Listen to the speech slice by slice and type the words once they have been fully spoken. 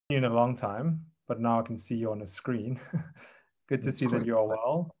you in a long time, but now I can see you on a screen. Good to see that you are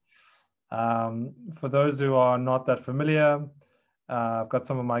well. For those who are not that familiar, I've got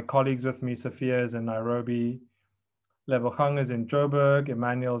some of my colleagues with me. Sophia is in Nairobi, Lebogang is in Joburg,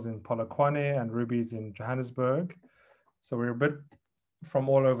 Emmanuel's in Polokwane, and Ruby's in Johannesburg. So we're a bit from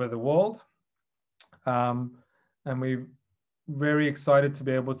all over the world. And we're very excited to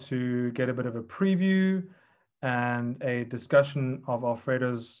be able to get a bit of a preview and a discussion of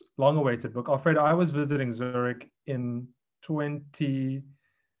Alfredo's long-awaited book. Alfredo, I was visiting Zurich in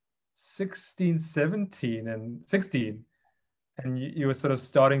 2016, 17, and 16, and you were sort of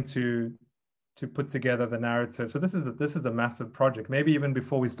starting to put together the narrative. So this is a massive project. Maybe even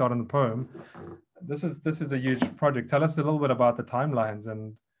before we start on the poem, this is a huge project. Tell us a little bit about the timelines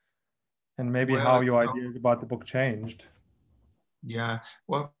and maybe how your ideas about the book changed. Yeah,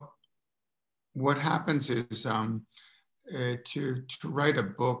 well, what happens is to write a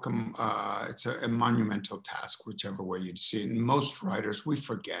book, it's a monumental task, whichever way you see it. And most writers, we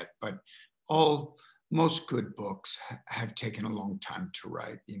forget, but most good books have taken a long time to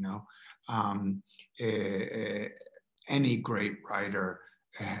write, you know. Any great writer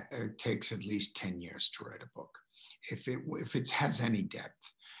takes at least 10 years to write a book, if it has any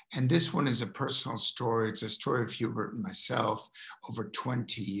depth. And this one is a personal story. It's a story of Hubert and myself over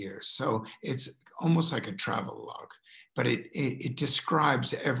 20 years. So it's almost like a travel log, but it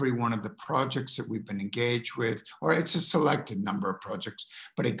describes every one of the projects that we've been engaged with, or it's a selected number of projects,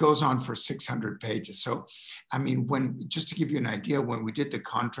 but it goes on for 600 pages. So, I mean, just to give you an idea, when we did the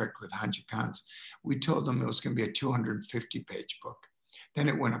contract with Hanji Kans, we told them it was going to be a 250-page book. Then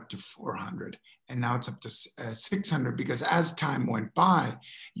it went up to 400, and now it's up to 600, because as time went by,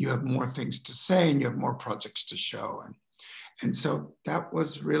 you have more things to say and you have more projects to show. And so that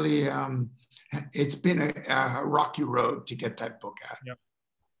was really, it's been a rocky road to get that book out. Yep.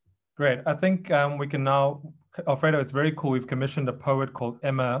 Great. I think we can now, Alfredo, it's very cool. We've commissioned a poet called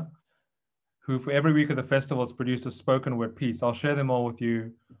Emma, who for every week of the festival has produced a spoken word piece. I'll share them all with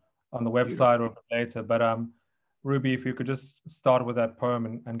you on the website or later, but Ruby, if you could just start with that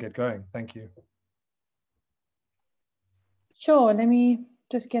poem and get going. Thank you. Sure, let me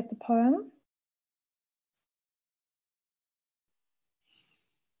just get the poem.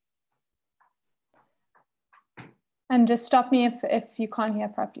 And just stop me if you can't hear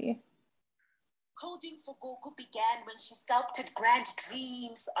properly. Coding for Goku began when she sculpted grand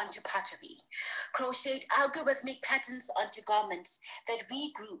dreams onto pottery, crocheted algorithmic patterns onto garments that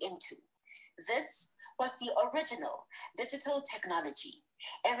we grew into. This was the original digital technology,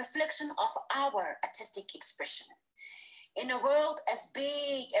 a reflection of our artistic expression. In a world as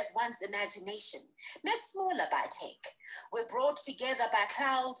big as one's imagination, made smaller by tech, we're brought together by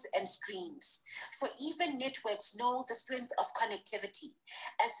clouds and streams. For even networks know the strength of connectivity,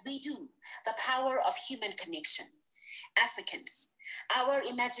 as we do the power of human connection. Africans, our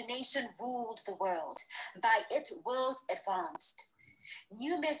imagination ruled the world. By it, worlds advanced.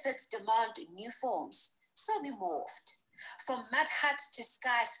 New methods demand new forms, so we morphed. From mud huts to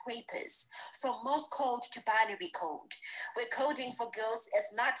skyscrapers, from Morse code to binary code, where coding for girls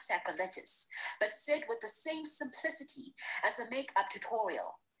is not sacrilegious, but said with the same simplicity as a makeup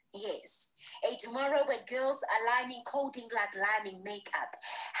tutorial. Yes, a tomorrow where girls are lining coding like lining makeup,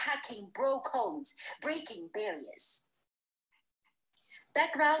 hacking bro codes, breaking barriers.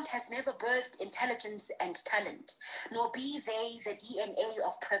 Background has never birthed intelligence and talent, nor be they the DNA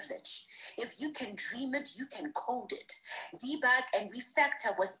of privilege. If you can dream it, you can code it. Debug and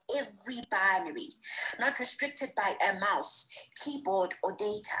refactor with every binary, not restricted by a mouse, keyboard, or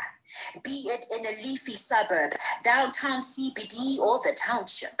data. Be it in a leafy suburb, downtown CBD, or the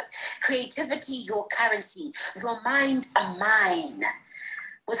township. Creativity, your currency, your mind, a mine.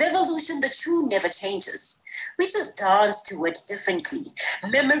 With evolution, the tune never changes. We just dance to it differently.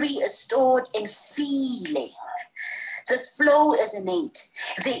 Memory is stored in feeling. This flow is innate.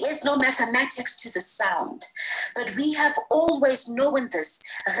 There is no mathematics to the sound, but we have always known this.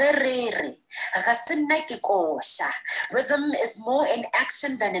 Rhythm is more in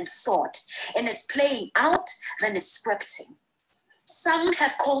action than in thought, and it's playing out than it's scripting. Some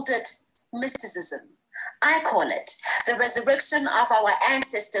have called it mysticism. I call it the resurrection of our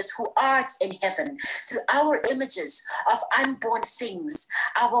ancestors who art in heaven through our images of unborn things,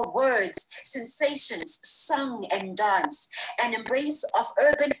 our words, sensations, song and dance, an embrace of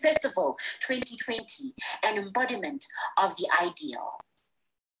Urban Festival 2020, an embodiment of the ideal.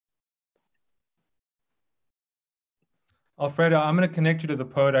 Alfredo, I'm going to connect you to the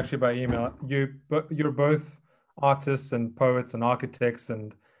poet actually by email. You're both artists and poets and architects,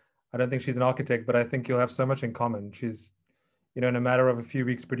 and I don't think she's an architect, but I think you'll have so much in common. She's in a matter of a few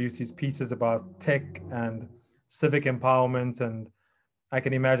weeks, produce these pieces about tech and civic empowerment. And I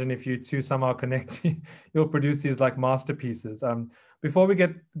can imagine if you two somehow connect, you'll produce these like masterpieces. Before we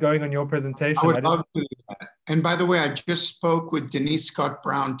get going on your presentation, I would love to do that. And by the way, I just spoke with Denise Scott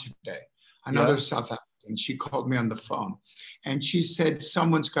Brown today, another South African. She called me on the phone and she said,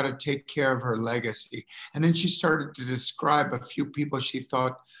 someone's got to take care of her legacy. And then she started to describe a few people she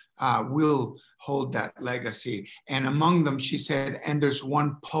thought will hold that legacy. And among them, she said, and there's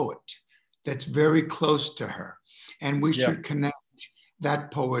one poet that's very close to her. And we should connect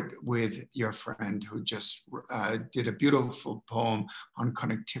that poet with your friend who just did a beautiful poem on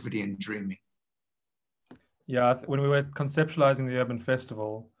connectivity and dreaming. Yeah, when we were conceptualizing the Urban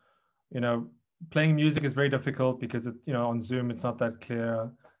Festival, playing music is very difficult because on Zoom it's not that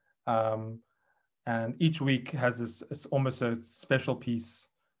clear, and each week has this almost a special piece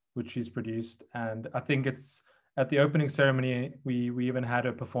which she's produced. And I think it's at the opening ceremony we even had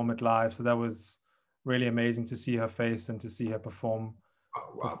her perform it live, so that was really amazing to see her face and to see her perform.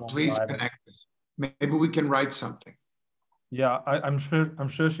 Oh, wow. Please connect. Maybe we can write something. Yeah, I'm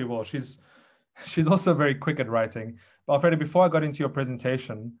sure she will. She's also very quick at writing. But Alfredo, before I got into your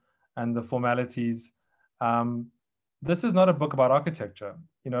presentation and the formalities, this is not a book about architecture.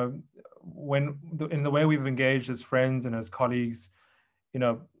 In the way we've engaged as friends and as colleagues,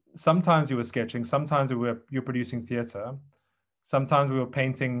 sometimes you were sketching, sometimes you're producing theater, sometimes we were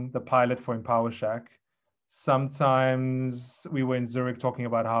painting the pilot for Empower Shack, sometimes we were in Zurich talking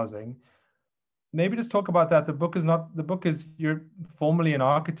about housing. Maybe just talk about that. The book is you're formally an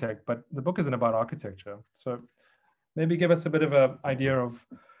architect, but the book isn't about architecture. So maybe give us a bit of an idea of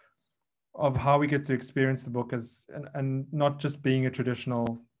how we get to experience the book and not just being a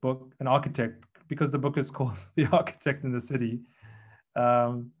traditional book, an architect, because the book is called The Architect in the City.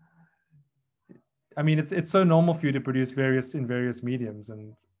 I mean, it's so normal for you to produce in various mediums,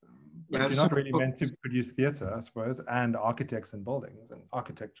 and you're not really meant to produce theater, I suppose, and architects and buildings and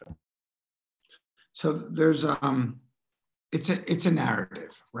architecture. So there's it's a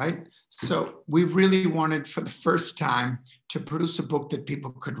narrative, right? So we really wanted for the first time to produce a book that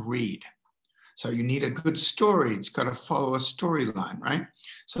people could read. So you need a good story. It's got to follow a storyline, right?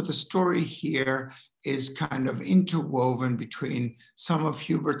 So the story here is kind of interwoven between some of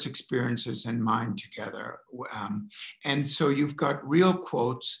Hubert's experiences and mine together. And so you've got real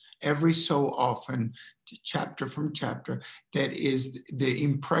quotes every so often, chapter from chapter, that is the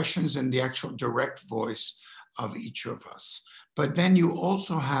impressions and the actual direct voice of each of us. But then you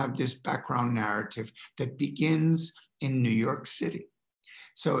also have this background narrative that begins in New York City.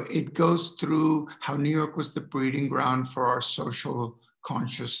 So it goes through how New York was the breeding ground for our social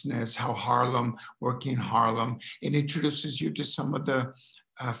consciousness, how Harlem, working in Harlem. It introduces you to some of the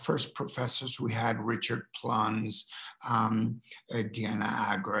first professors we had, Richard Pluns, Deanna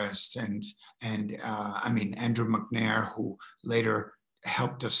Agrest, and Andrew McNair, who later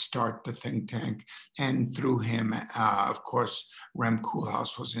helped us start the think tank. And through him, of course, Rem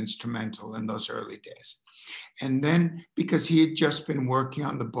Koolhaas was instrumental in those early days. And then, because he had just been working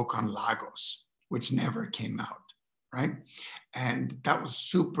on the book on Lagos, which never came out, right? And that was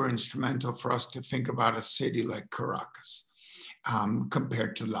super instrumental for us to think about a city like Caracas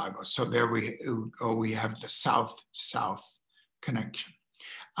compared to Lagos. So there we have the South-South connection.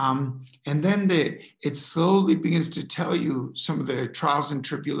 And then it slowly begins to tell you some of the trials and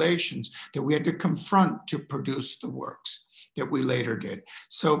tribulations that we had to confront to produce the works that we later did.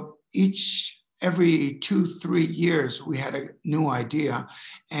 So every 2-3 years, we had a new idea,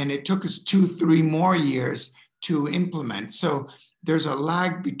 and it took us 2-3 more years to implement. So there's a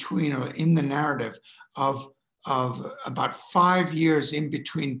lag between, or in the narrative, of about 5 years in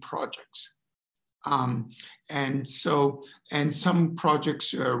between projects. And some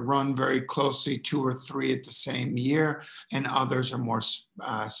projects run very closely, 2 or 3 at the same year, and others are more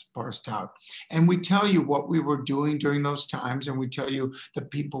sparsed out. And we tell you what we were doing during those times, and we tell you the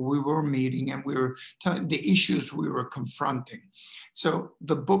people we were meeting, and we were telling the issues we were confronting. So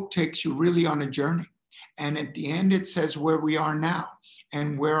the book takes you really on a journey. And at the end, it says where we are now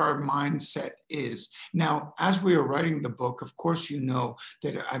and where our mindset is. Now, as we are writing the book, of course, you know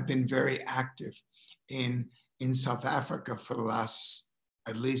that I've been very active in South Africa for the last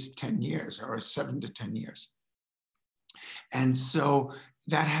at least 10 years, or 7 to 10 years. And so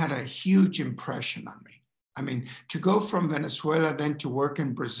that had a huge impression on me. I mean, to go from Venezuela, then to work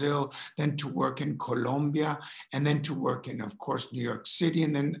in Brazil, then to work in Colombia, and then to work in, of course, New York City,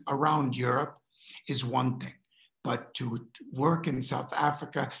 and then around Europe is one thing. But to work in South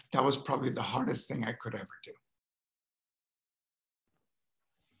Africa, that was probably the hardest thing I could ever do.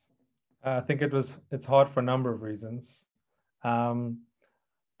 I think it's hard for a number of reasons.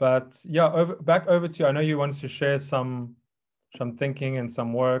 But yeah, back over to you. I know you wanted to share some thinking and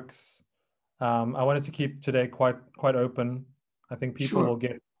some works. I wanted to keep today quite open. I think people will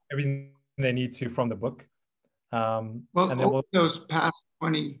get everything they need to from the book. Well, over those past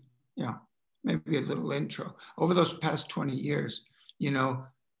 20, maybe a little intro. Over those past 20 years,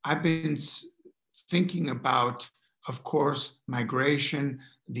 I've been thinking about, of course, migration.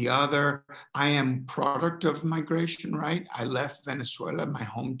 I am product of migration, right? I left Venezuela, my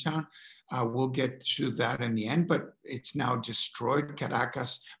hometown. We'll get to that in the end, but it's now destroyed.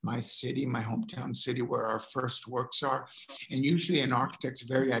 Caracas, my city, my hometown city, where our first works are. And usually an architect's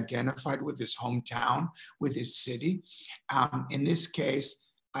very identified with his hometown, with his city. In this case,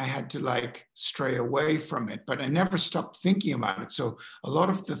 I had to stray away from it, but I never stopped thinking about it. So a lot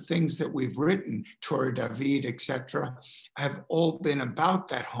of the things that we've written, Torre David, etc., have all been about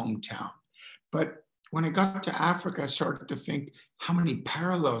that hometown. But when I got to Africa, I started to think how many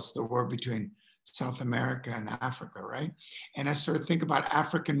parallels there were between South America and Africa, right? And I started to think about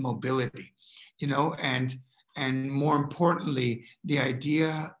African mobility, and more importantly, the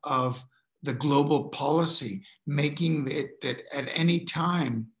idea of the global policy, making it that at any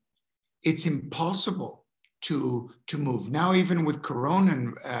time it's impossible to move. Now, even with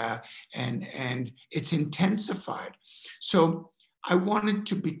Corona, and it's intensified. So I wanted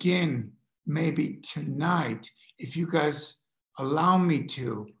to begin maybe tonight, if you guys allow me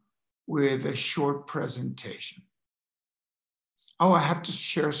to, with a short presentation. Oh, I have to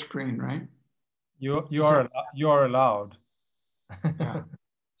share screen, right? You are allowed. Yeah.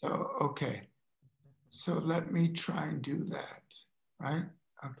 So, okay. So let me try and do that, right?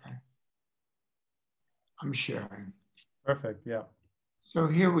 Okay. I'm sharing. Perfect, yeah. So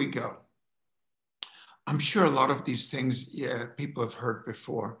here we go. I'm sure a lot of these things, people have heard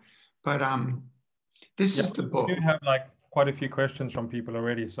before, but this is the book. We do have quite a few questions from people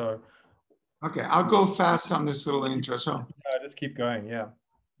already, so. Okay, I'll go fast on this little intro. So just keep going, yeah.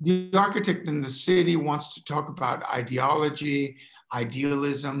 The architect in the city wants to talk about ideology,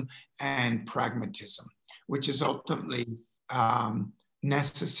 idealism, and pragmatism, which is ultimately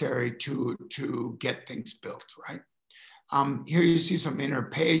necessary to get things built, right? Here you see some inner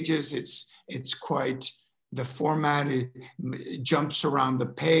pages. It's quite, the format, it jumps around the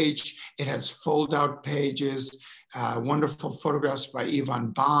page. It has fold-out pages, wonderful photographs by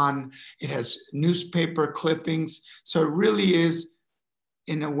Ivan Ban. It has newspaper clippings. So it really is,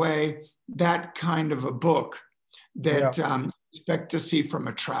 in a way, that kind of a book that you expect to see from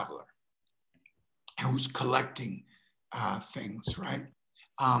a traveler who's collecting things, right?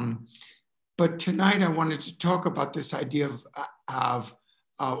 But tonight I wanted to talk about this idea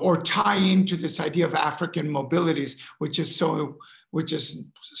or tie into this idea of African mobilities, which is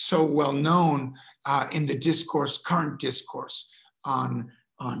so well known in the current discourse on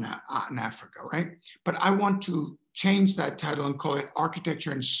Africa, right? But I want to change that title and call it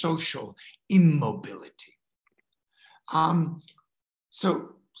Architecture and Social Immobility.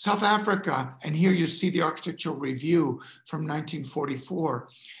 So South Africa, and here you see the Architectural Review from 1944,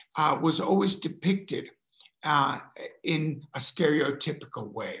 was always depicted in a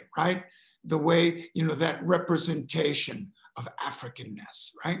stereotypical way, right? The way, that representation of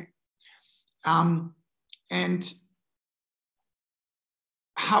Africanness, right? And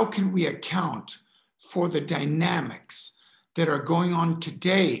how can we account for the dynamics that are going on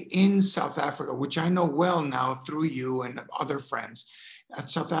today in South Africa, which I know well now through you and other friends at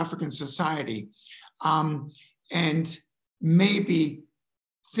South African society, and maybe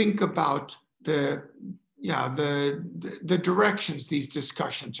think about the directions these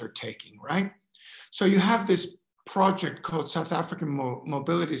discussions are taking, right? So you have this project called South African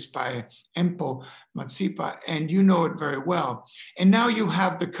Mobilities by Empo Matsipa, and you know it very well. And now you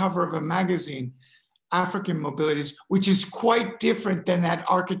have the cover of a magazine, African Mobilities, which is quite different than that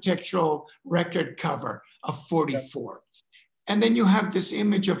architectural record cover of 44. And then you have this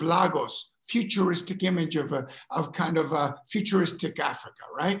image of Lagos, futuristic image of kind of a futuristic Africa,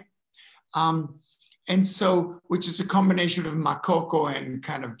 right? And so, which is a combination of Makoko and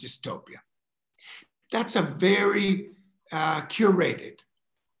kind of dystopia. That's a very curated,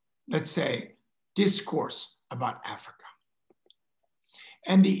 let's say, discourse about Africa.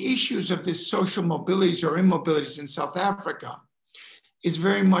 And the issues of this social mobilities or immobilities in South Africa is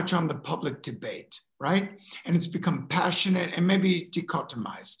very much on the public debate, right? And it's become passionate and maybe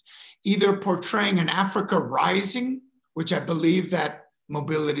dichotomized, either portraying an Africa rising, which I believe that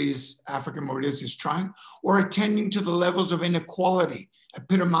African mobilities is trying, or attending to the levels of inequality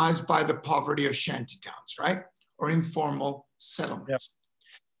epitomized by the poverty of shantytowns, right? Or informal settlements. Yep.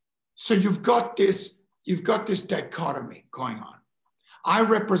 So you've got this you've got this dichotomy going on. I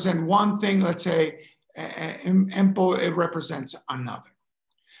represent one thing, let's say, Empo, it represents another.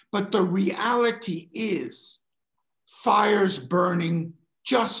 But the reality is fires burning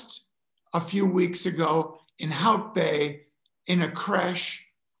just a few weeks ago in Hout Bay, in a creche,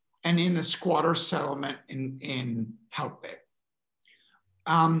 and in a squatter settlement in Hout Bay,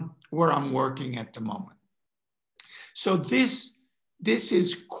 where I'm working at the moment. So this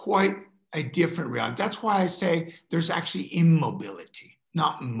is quite a different reality. That's why I say there's actually immobility,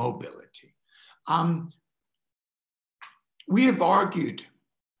 not mobility. We have argued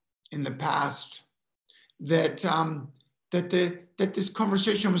in the past that that this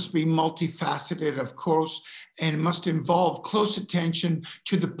conversation must be multifaceted, of course, and must involve close attention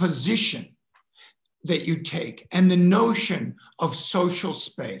to the position that you take and the notion of social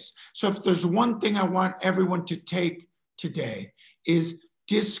space. So if there's one thing I want everyone to take today is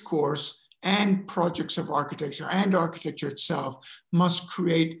discourse and projects of architecture and architecture itself must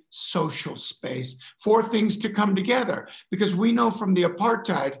create social space for things to come together. Because we know from the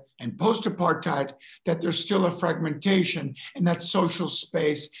apartheid and post-apartheid that there's still a fragmentation, and that social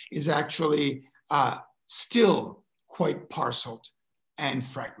space is actually still quite parceled and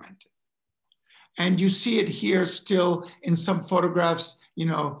fragmented. And you see it here still in some photographs, you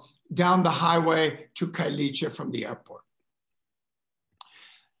know, down the highway to Kailicha from the airport.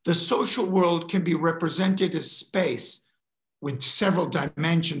 The social world can be represented as space with several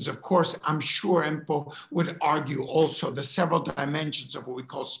dimensions. Of course, I'm sure Empo would argue also the several dimensions of what we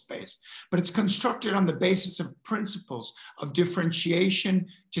call space, but it's constructed on the basis of principles of differentiation,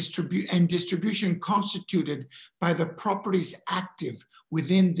 distribution constituted by the properties active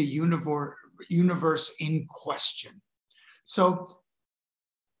within the universe in question. So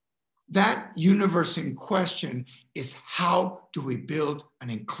that universe in question is, how do we build an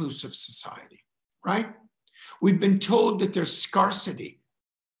inclusive society, right? We've been told that there's scarcity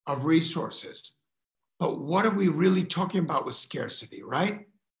of resources, but what are we really talking about with scarcity, right?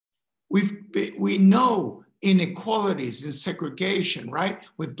 We know inequalities and segregation, right?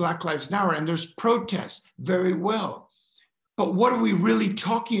 With Black Lives Matter, and there's protests very well. But what are we really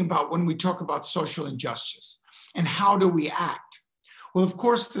talking about when we talk about social injustice? And how do we act? Well, of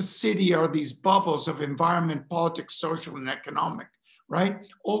course, the city are these bubbles of environment, politics, social, and economic, right?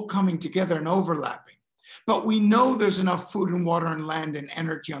 All coming together and overlapping. But we know there's enough food and water and land and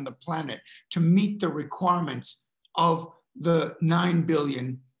energy on the planet to meet the requirements of the 9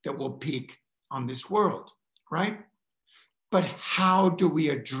 billion that will peak on this world, right? But how do we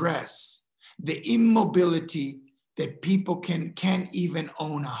address the immobility that people can't even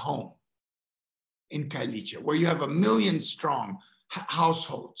own a home in Kailicha, where you have 1 million strong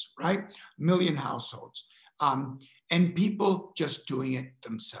households, right? 1 million households, and people just doing it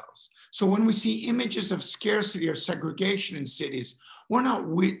themselves. So when we see images of scarcity or segregation in cities, we're not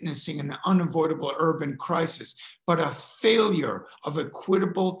witnessing an unavoidable urban crisis, but a failure of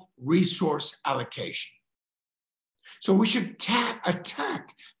equitable resource allocation. So we should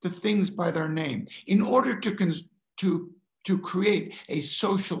attack the things by their name in order to create a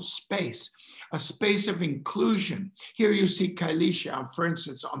social space, a space of inclusion. Here you see Kailicha, for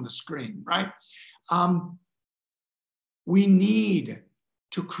instance, on the screen, right? We need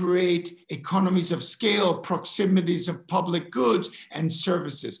to create economies of scale, proximities of public goods and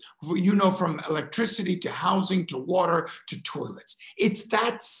services, you know, from electricity to housing to water to toilets. It's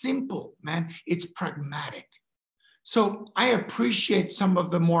that simple, man. It's pragmatic. So I appreciate some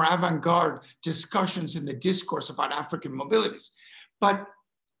of the more avant-garde discussions in the discourse about African mobilities, but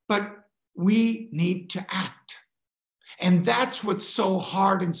we need to act. And that's what's so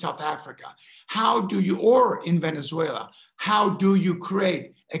hard in South Africa. How do you, or in Venezuela, how do you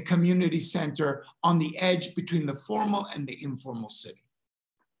create a community center on the edge between the formal and the informal city?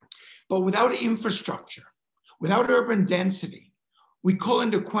 But without infrastructure, without urban density, we call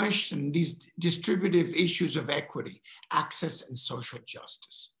into question these distributive issues of equity, access, and social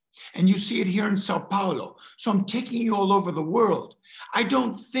justice. And you see it here in Sao Paulo. So I'm taking you all over the world. I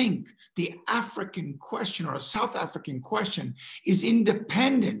don't think the African question or a South African question is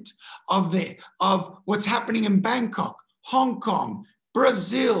independent of what's happening in Bangkok, Hong Kong,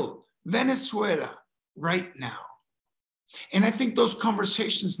 Brazil, Venezuela right now. And I think those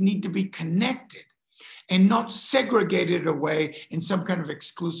conversations need to be connected and not segregated away in some kind of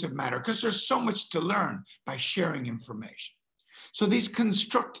exclusive manner, because there's so much to learn by sharing information. So these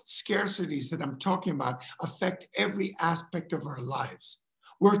constructed scarcities that I'm talking about affect every aspect of our lives.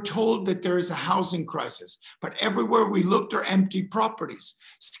 We're told that there is a housing crisis, but everywhere we look, there are empty properties.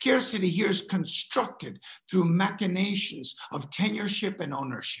 Scarcity here is constructed through machinations of tenureship and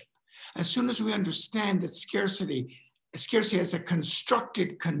ownership. As soon as we understand that scarcity as a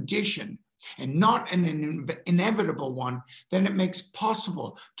constructed condition and not an inevitable one, then it makes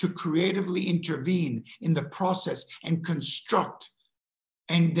possible to creatively intervene in the process and construct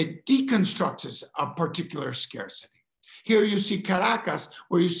and that deconstructs a particular scarcity. Here you see Caracas,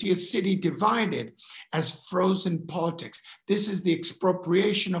 where you see a city divided as frozen politics. This is the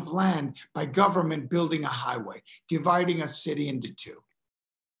expropriation of land by government building a highway, dividing a city into two.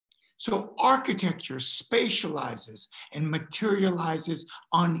 So architecture spatializes and materializes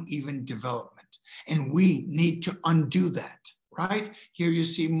uneven development. And we need to undo that, right? Here you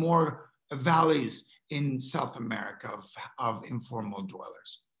see more valleys in South America of informal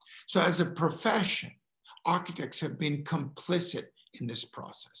dwellers. So as a profession, architects have been complicit in this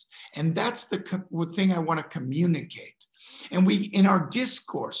process. And that's the thing I want to communicate. And we, in our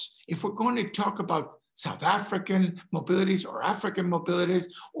discourse, if we're going to talk about South African mobilities or African mobilities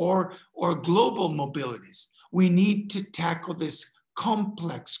or global mobilities, we need to tackle this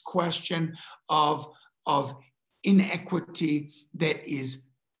complex question of inequity that is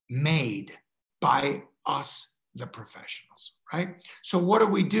made by us, the professionals, right? So what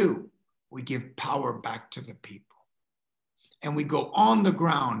do? We give power back to the people. And we go on the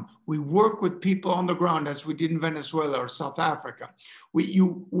ground. We work with people on the ground as we did in Venezuela or South Africa.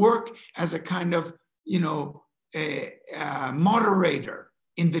 You work as a kind of, moderator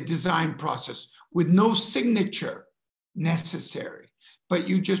in the design process with no signature necessary, but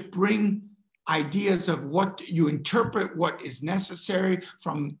you just bring ideas of what you interpret, what is necessary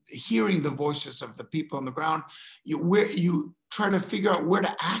from hearing the voices of the people on the ground. You try to figure out where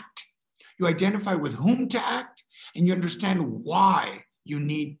to act. You identify with whom to act, and you understand why you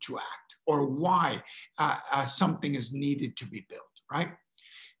need to act or why something is needed to be built, right?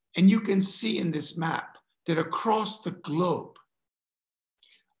 And you can see in this map that across the globe,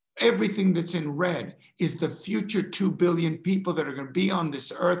 everything that's in red is the future 2 billion people that are going to be on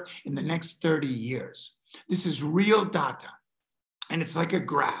this earth in the next 30 years. This is real data. And it's like a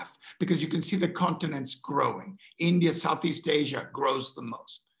graph because you can see the continents growing. India, Southeast Asia grows the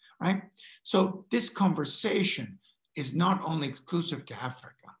most, right? So this conversation is not only exclusive to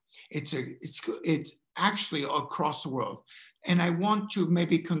Africa. It's actually across the world. And I want to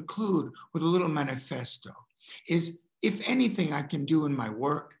maybe conclude with a little manifesto. Is if anything I can do in my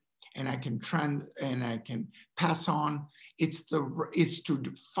work and I can pass on, it's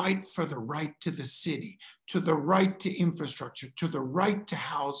to fight for the right to the city, to the right to infrastructure, to the right to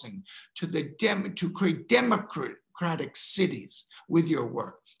housing, to create democratic cities with your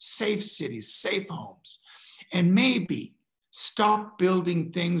work, safe cities, safe homes, and maybe stop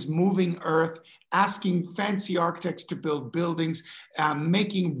building things, moving earth, asking fancy architects to build buildings,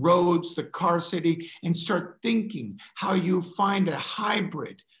 making roads, the car city, and start thinking how you find a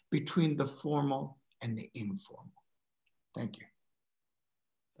hybrid between the formal and the informal. Thank you.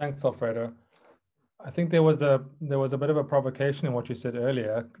 Thanks, Alfredo. I think there was a bit of a provocation in what you said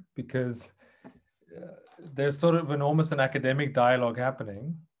earlier, because there's sort of an almost an academic dialogue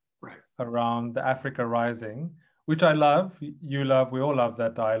happening around the Africa Rising, which I love, you love, we all love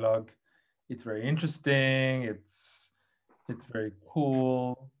that dialogue. It's very interesting. It's very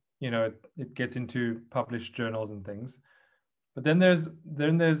cool. It gets into published journals and things. But then there's,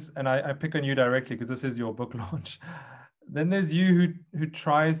 and I pick on you directly because this is your book launch. Then there's you who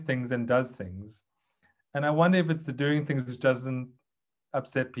tries things and does things. And I wonder if it's the doing things which doesn't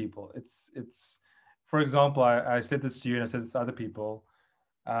upset people. It's for example, I said this to you and I said this to other people.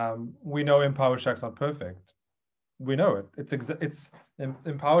 We know Empower Shack's not perfect. We know it. It's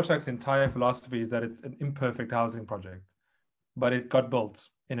Empower Shack's entire philosophy is that it's an imperfect housing project, but it got built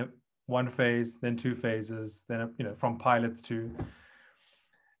in one phase, then 2 phases, then from pilots to,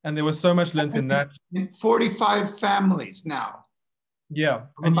 and there was so much learned in that. 45 families now. Yeah,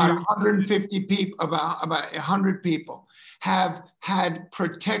 and about 150 people, about 100 people have had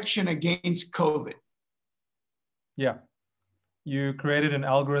protection against COVID. Yeah, you created an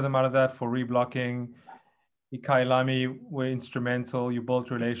algorithm out of that for reblocking. Ikailami were instrumental. You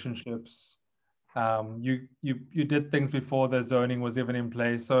built relationships. You did things before the zoning was even in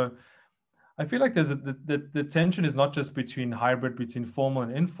place. So I feel like there's the tension is not just between hybrid, between formal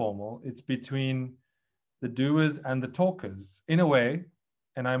and informal. It's between the doers and the talkers in a way.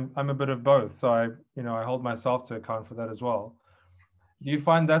 And I'm a bit of both. So I hold myself to account for that as well. Do you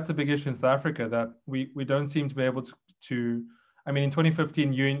find that's a big issue in South Africa, that we don't seem to be able to I mean, in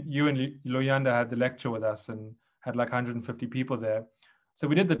 2015, you and Loyanda had the lecture with us and had like 150 people there. So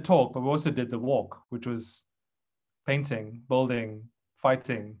we did the talk, but we also did the walk, which was painting, building,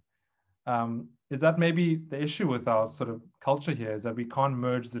 fighting. Is that maybe the issue with our sort of culture here, is that we can't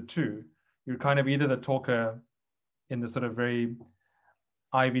merge the two? You're kind of either the talker in the sort of very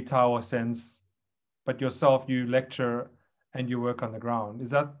Ivy Tower sense, but yourself, you lecture and you work on the ground.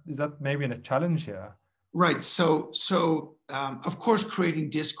 Is that maybe a challenge here? Right. So of course, creating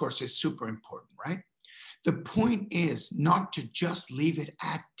discourse is super important, right? The point is not to just leave it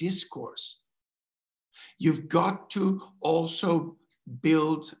at discourse. You've got to also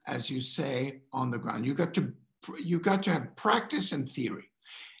build, as you say, on the ground. You got to have practice and theory.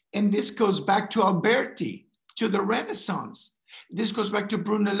 And this goes back to Alberti, to the Renaissance. This goes back to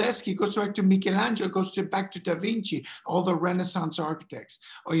Brunelleschi, goes back to Michelangelo, goes back to Da Vinci, all the Renaissance architects,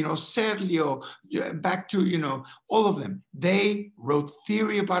 or, Serlio, back to, all of them. They wrote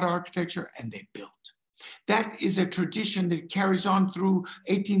theory about architecture and they built. That is a tradition that carries on through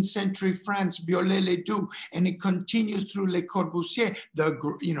 18th century France, Viollet-le-Duc, and it continues through Le Corbusier,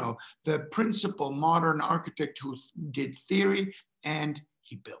 the principal modern architect who did theory and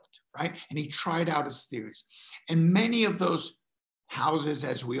he built, right? And he tried out his theories. And many of those houses,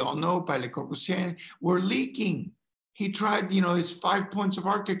 as we all know, by Le Corbusier, were leaking. He tried, his 5 points of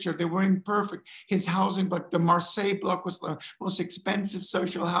architecture, they were imperfect. His housing block, the Marseille block, was the most expensive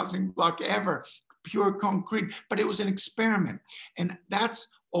social housing block ever, pure concrete, but it was an experiment. And that's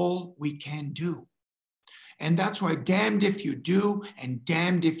all we can do. And that's why damned if you do and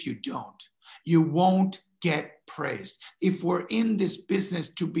damned if you don't. You won't get praised. If we're in this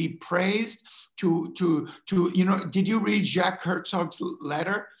business to be praised, did you read Jacques Herzog's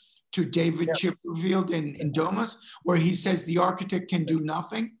letter to David Chipperfield in Domus, where he says the architect can do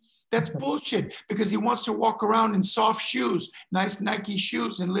nothing? That's bullshit, because he wants to walk around in soft shoes, nice Nike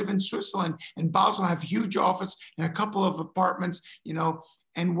shoes, and live in Switzerland and Basel, have huge office and a couple of apartments,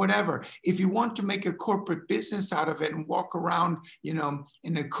 and whatever. If you want to make a corporate business out of it and walk around,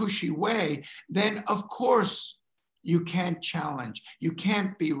 in a cushy way, then of course you can't challenge. You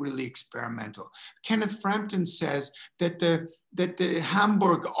can't be really experimental. Kenneth Frampton says that the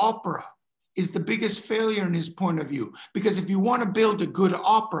Hamburg Opera is the biggest failure in his point of view. Because if you want to build a good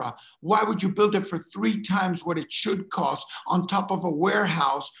opera, why would you build it for 3 times what it should cost on top of a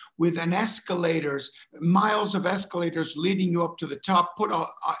warehouse with an escalators, miles of escalators leading you up to the top, put a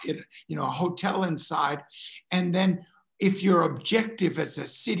hotel inside. And then if your objective as a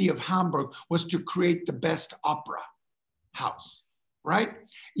city of Hamburg was to create the best opera house, right?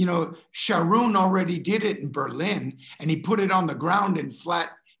 Sharon already did it in Berlin, and he put it on the ground in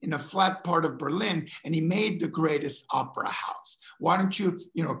a flat part of Berlin, and he made the greatest opera house. Why don't you,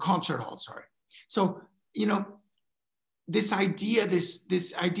 concert hall, sorry. So, this idea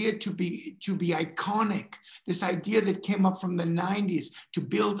to be iconic, this idea that came up from the 90s to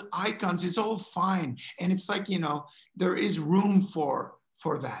build icons is all fine. And it's like, there is room for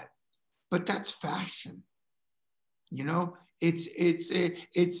that, but that's fashion.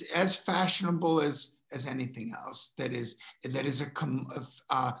 It's as fashionable as anything else that is a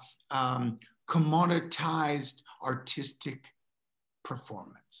commoditized artistic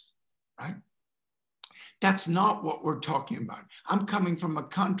performance, right? That's not what we're talking about. I'm coming from a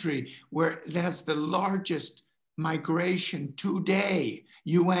country that has the largest migration today.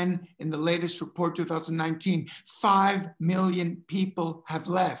 UN, in the latest report, 2019, 5 million people have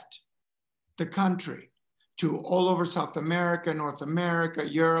left the country to all over South America, North America,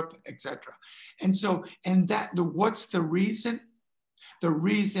 Europe, etc. What's the reason? The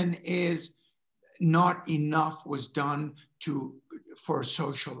reason is not enough was done for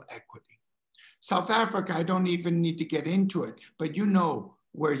social equity. South Africa, I don't even need to get into it, but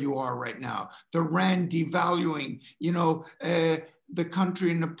where you are right now. The rand devaluing, the country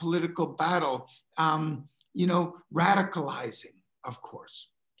in a political battle, radicalizing, of course.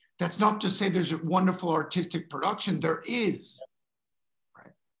 That's not to say there's a wonderful artistic production. There is,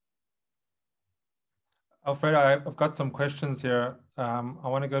 right? Alfredo, I've got some questions here. I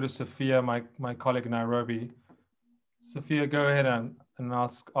want to go to Sophia, my colleague in Nairobi. Sophia, go ahead and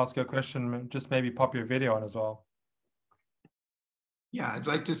ask your question. Just maybe pop your video on as well. Yeah, I'd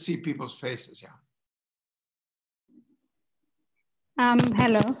like to see people's faces, yeah.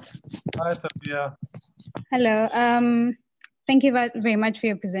 Hello. Hi, Sophia. Hello. Thank you very much for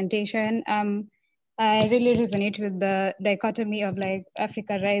your presentation. I really resonate with the dichotomy of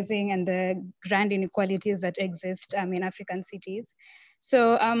Africa rising and the grand inequalities that exist in African cities.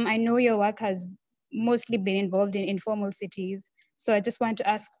 So I know your work has mostly been involved in informal cities. So I just want to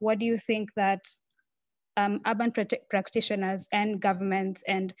ask, what do you think that urban practitioners and governments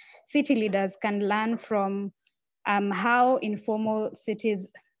and city leaders can learn from how informal cities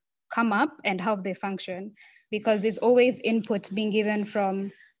come up and how they function? Because there's always input being given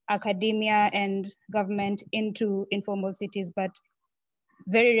from academia and government into informal cities, but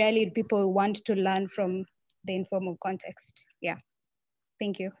very rarely people want to learn from the informal context. Yeah,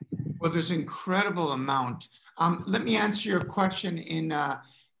 thank you. Well, there's an incredible amount. Let me answer your question in a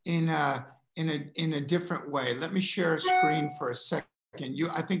different way. Let me share a screen for a second.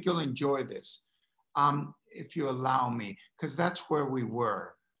 I think you'll enjoy this, if you allow me, because that's where we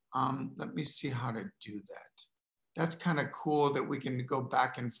were. Let me see how to do that. That's kind of cool that we can go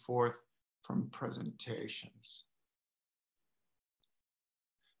back and forth from presentations.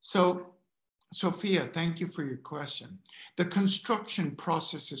 So, Sophia, thank you for your question. The construction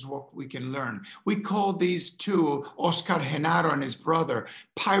process is what we can learn. We call these two, Oscar Genaro and his brother,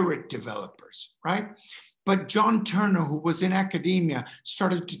 pirate developers, right? But John Turner, who was in academia,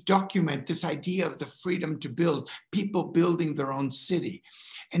 started to document this idea of the freedom to build, people building their own city.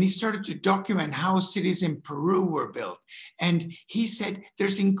 And he started to document how cities in Peru were built. And he said,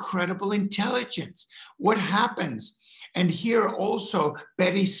 there's incredible intelligence. What happens? And here also,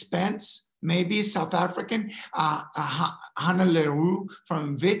 Betty Spence, maybe South African, Hannah Leroux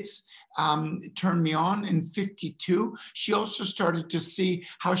from WITS, turned me on in 52. She also started to see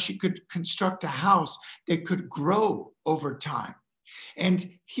how she could construct a house that could grow over time.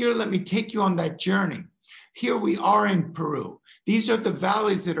 And here, let me take you on that journey. Here we are in Peru. These are the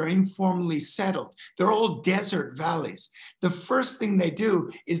valleys that are informally settled. They're all desert valleys. The first thing they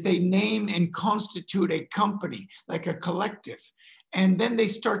do is they name and constitute a company, like a collective. And then they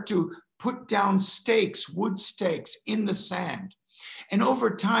start to put down stakes, wood stakes in the sand. And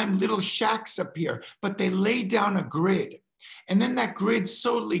over time, little shacks appear, but they lay down a grid. And then that grid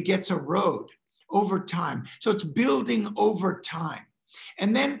slowly gets a road over time. So it's building over time.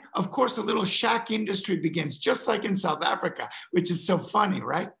 And then, of course, a little shack industry begins, just like in South Africa, which is so funny,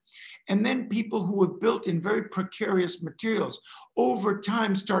 right? And then people who have built in very precarious materials over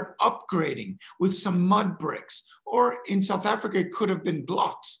time start upgrading with some mud bricks, or in South Africa, it could have been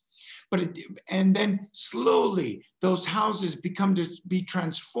blocks. And then slowly those houses become to be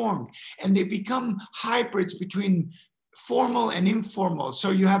transformed, and they become hybrids between formal and informal.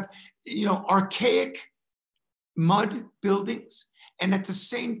 So you have, archaic mud buildings, and at the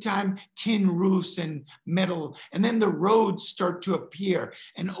same time, tin roofs and metal. And then the roads start to appear.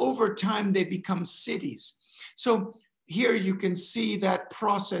 And over time, they become cities. So here you can see that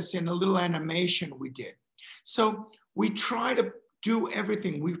process in a little animation we did. So we try to do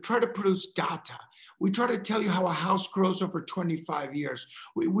everything. We try to produce data. We try to tell you how a house grows over 25 years.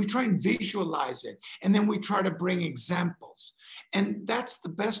 We try and visualize it. And then we try to bring examples. And that's the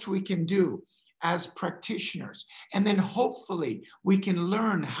best we can do as practitioners. And then hopefully we can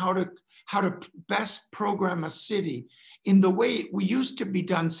learn how to best program a city in the way we used to be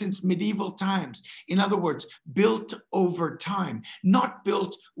done since medieval times. In other words, built over time, not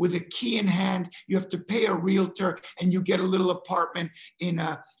built with a key in hand. You have to pay a realtor and you get a little apartment in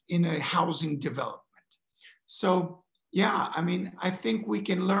a housing development. So yeah, I mean, I think we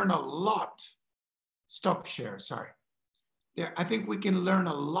can learn a lot. Stop share, sorry. I think we can learn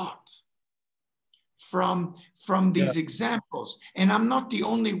a lot from these examples. And I'm not the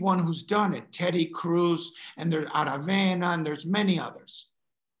only one who's done it. Teddy Cruz, and there's Aravena, and there's many others.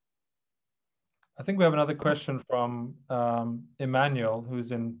 I think we have another question from Emmanuel,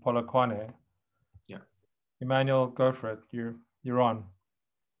 who's in Polokwane. Yeah. Emmanuel, go for it. You're on.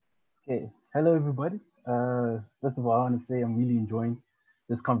 Okay. Hello, everybody. First of all, I want to say I'm really enjoying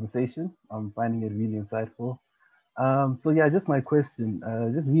this conversation. I'm finding it really insightful. So yeah, just my question,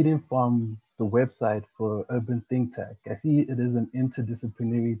 just reading from the website for Urban Think Tank, I see it is an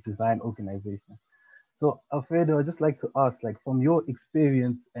interdisciplinary design organization. So Alfredo, I'd just like to ask, like, from your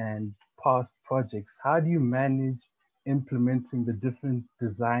experience and past projects, how do you manage implementing the different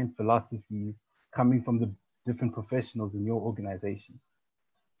design philosophies coming from the different professionals in your organization?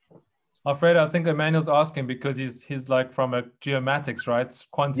 Alfredo, I think Emmanuel's asking because he's like from a geomatics, right?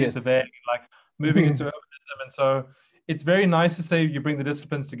 Quantity surveying, like moving into urbanism. And so it's very nice to say you bring the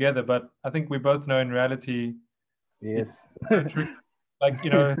disciplines together, but I think we both know in reality, it's tricky. Like,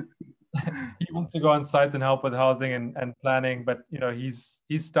 he wants to go on site and help with housing and planning, but he's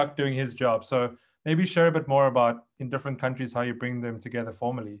stuck doing his job. So maybe share a bit more about in different countries how you bring them together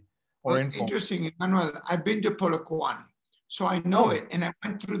formally or informally. Interesting, Emmanuel. I've been to Polokwane, so I know it, and I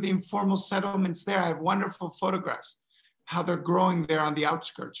went through the informal settlements there. I have wonderful photographs how they're growing there on the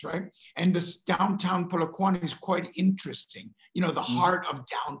outskirts, right? And this downtown Polokwane is quite interesting. The heart of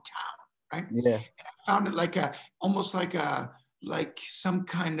downtown, right? Yeah. And I found it almost like some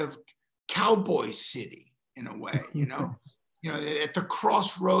kind of cowboy city in a way, at the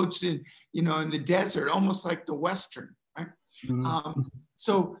crossroads in the desert, almost like the Western, right?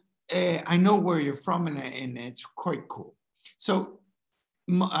 So I know where you're from, and it's quite cool. So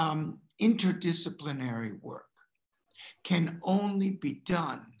interdisciplinary work can only be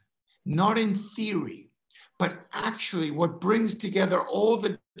done, not in theory, but actually what brings together all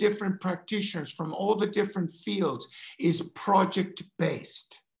the different practitioners from all the different fields is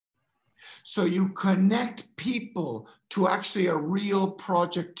project-based. So you connect people to actually a real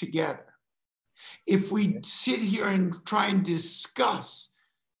project together. If we sit here and try and discuss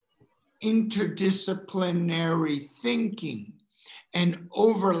interdisciplinary thinking and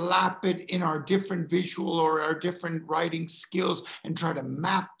overlap it in our different visual or our different writing skills and try to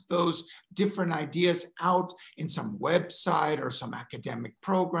map those different ideas out in some website or some academic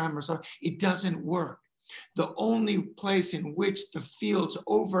program or so, it doesn't work. The only place in which the fields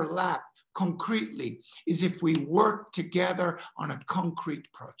overlap concretely is if we work together on a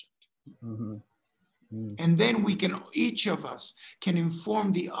concrete project. Mm-hmm. And then we can, each of us can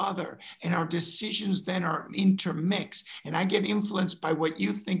inform the other, and our decisions then are intermixed. And I get influenced by what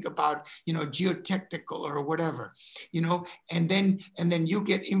you think about, you know, geotechnical or whatever, you know, and then you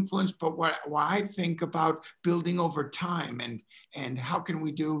get influenced by what I think about building over time and how can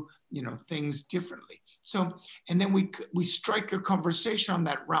we do, you know, things differently. So, and then we strike a conversation on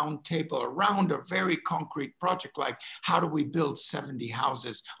that round table around a very concrete project, like how do we build 70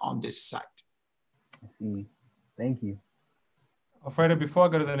 houses on this site? I see. Thank you. Alfredo, before I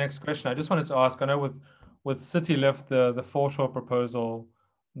go to the next question, I just wanted to ask, I know with City Lift, the foreshore proposal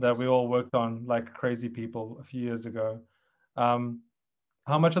that we all worked on like crazy people a few years ago,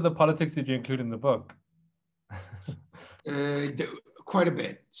 how much of the politics did you include in the book? Quite a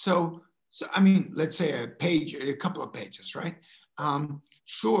bit. So I mean, let's say a couple of pages, right?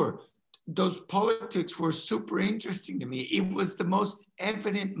 Sure. Those politics were super interesting to me. It was the most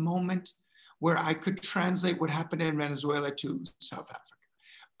evident moment where I could translate what happened in Venezuela to South Africa,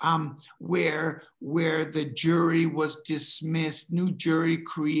 where the jury was dismissed, new jury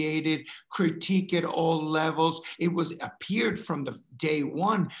created, critique at all levels. It appeared from the day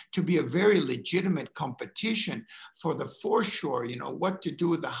one to be a very legitimate competition for the foreshore, you know, what to do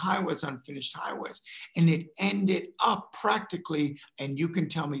with the highways, unfinished highways. And it ended up practically, and you can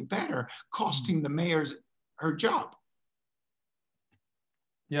tell me better, costing the mayor her job.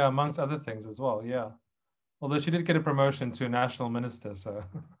 Yeah, amongst other things as well, yeah. Although she did get a promotion to a national minister, so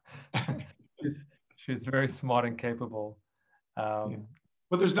she's very smart and capable. Yeah.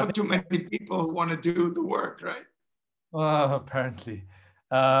 Well, there's not too many people who want to do the work, right? Well, apparently.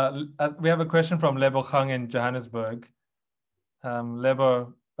 We have a question from Lebo Khang in Johannesburg.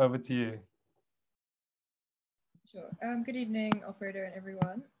 Lebo, over to you. Sure. Good evening, Alfredo and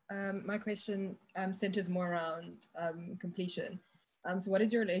everyone. My question centers more around completion. So what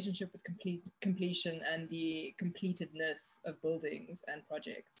is your relationship with completion and the completedness of buildings and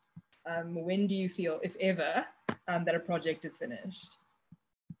projects? When do you feel, if ever, that a project is finished?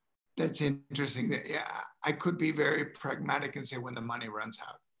 That's interesting. Yeah, I could be very pragmatic and say when the money runs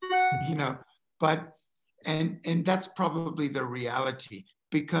out, you know, but, and that's probably the reality,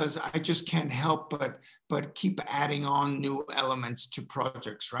 because I just can't help but keep adding on new elements to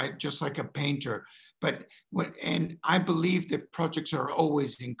projects, right? Just like a painter. And I believe that projects are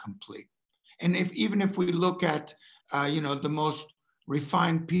always incomplete. And even if we look at, you know, the most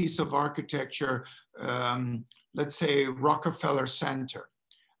refined piece of architecture, let's say Rockefeller Center,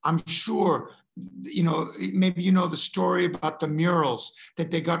 I'm sure, you know, maybe you know the story about the murals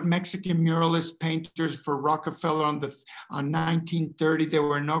that they got Mexican muralist painters for Rockefeller on 1930. They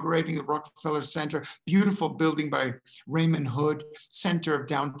were inaugurating the Rockefeller Center, beautiful building by Raymond Hood, center of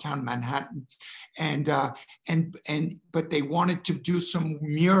downtown Manhattan, but they wanted to do some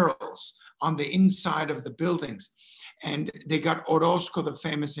murals on the inside of the buildings. And they got Orozco, the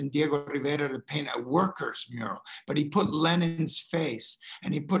famous, and Diego Rivera to paint a worker's mural. But he put Lenin's face,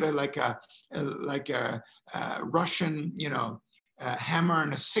 and he put like a Russian, you know, hammer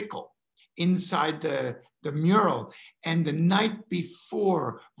and a sickle inside the mural. And the night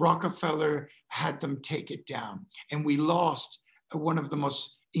before, Rockefeller had them take it down. And we lost one of the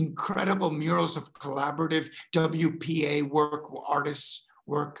most incredible murals of collaborative WPA work, artists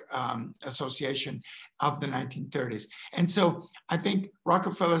work association of the 1930s. And so I think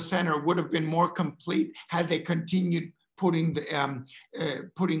Rockefeller Center would have been more complete had they continued putting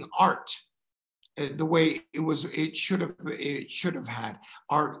putting art the way it should have had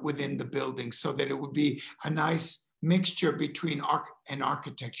art within the building, so that it would be a nice mixture between art and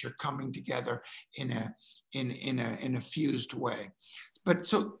architecture coming together in a fused way. But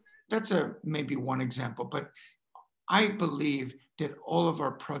so that's maybe one example, but I believe that all of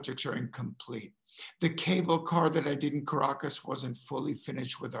our projects are incomplete. The cable car that I did in Caracas wasn't fully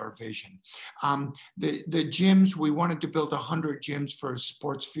finished with our vision. The gyms, we wanted to build 100 gyms for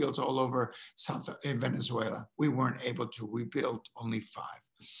sports fields all over Venezuela. We weren't able to, we built only 5.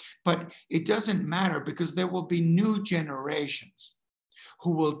 But it doesn't matter because there will be new generations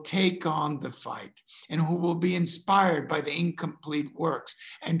who will take on the fight and who will be inspired by the incomplete works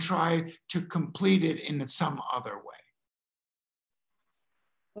and try to complete it in some other way.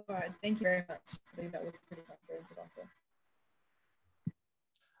 All right, thank you very much. I think that was a pretty comprehensive answer.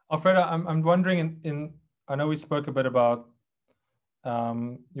 Alfredo, I'm wondering, I know we spoke a bit about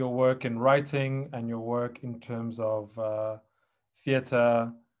your work in writing and your work in terms of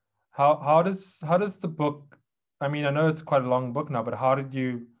theater. How does the book, I mean, I know it's quite a long book now, but how did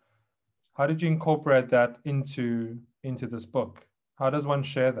you incorporate that into this book? How does one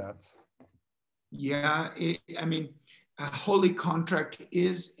share that? Yeah, I mean, a holy contract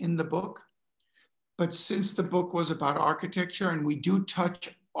is in the book, but since the book was about architecture, and we do touch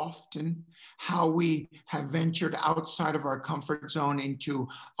often how we have ventured outside of our comfort zone into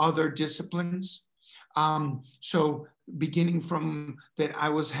other disciplines. So beginning from that, I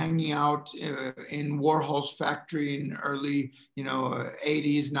was hanging out in Warhol's factory in early,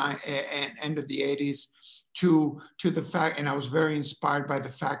 80s, end of the 80s, to the fact, and I was very inspired by the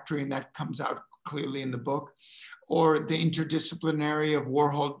factory, and that comes out clearly in the book. Or the interdisciplinary of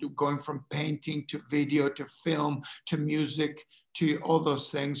Warhol going from painting to video to film to music to all those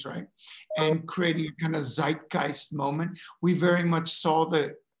things, right? And creating a kind of zeitgeist moment. We very much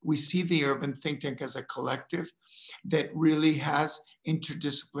we see the urban think tank as a collective that really has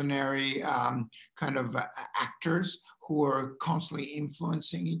interdisciplinary kind of actors who are constantly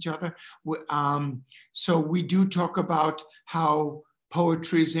influencing each other. So we do talk about how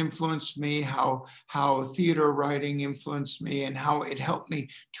poetry's influenced me, how theater writing influenced me, and how it helped me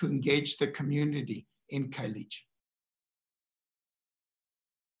to engage the community in Caliche.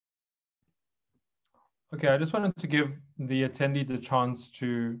 Okay, I just wanted to give the attendees a chance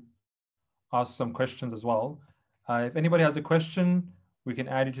to ask some questions as well. If anybody has a question, we can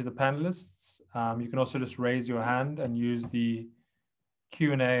add you to the panelists. You can also just raise your hand and use the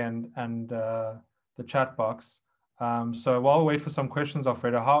Q&A and the chat box. So while we wait for some questions,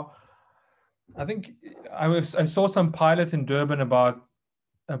 Alfredo, I think I saw some pilot in Durban about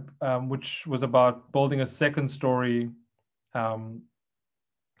which was about building a second story home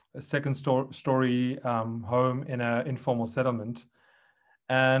in an informal settlement.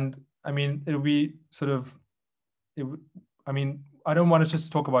 And I mean, it'll be sort of, I mean, I don't want to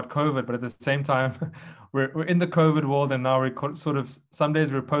just talk about COVID, but at the same time, we're in the COVID world, and now we're sort of, some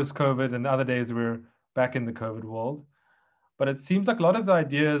days we're post-COVID and other days we're back in the COVID world. But it seems like a lot of the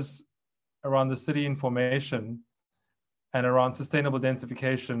ideas around the city information and around sustainable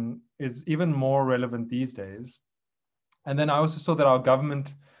densification is even more relevant these days. And then I also saw that our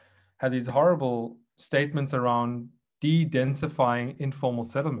government had these horrible statements around de-densifying informal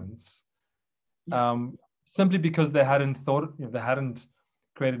settlements, simply because they hadn't thought, they hadn't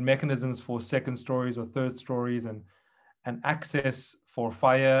created mechanisms for second stories or third stories and access for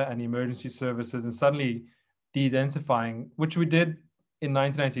fire and emergency services, and suddenly de-densifying, which we did in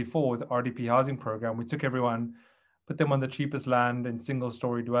 1994 with the RDP housing program. We took everyone, put them on the cheapest land in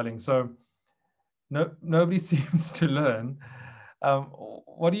single-story dwellings. So nobody seems to learn.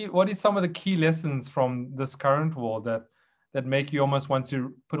 What are some of the key lessons from this current world that make you almost want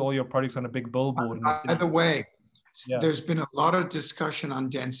to put all your projects on a big billboard? By the way, there's been a lot of discussion on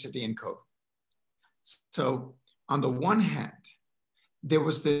density in COVID. So on the one hand, there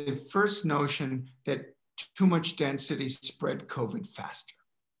was the first notion that too much density spread COVID faster.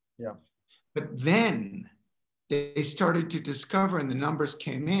 Yeah. But then they started to discover, and the numbers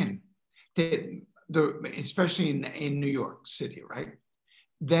came in, that especially in New York City, right?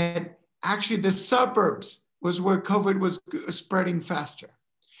 That actually the suburbs was where COVID was spreading faster.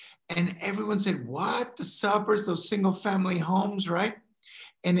 And everyone said, what? The suburbs, those single family homes, right?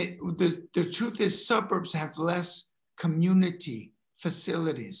 And the truth is suburbs have less community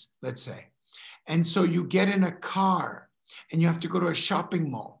facilities, let's say. And so you get in a car and you have to go to a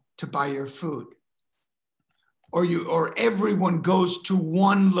shopping mall to buy your food. Or everyone goes to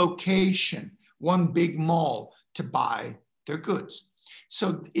one location, one big mall to buy their goods.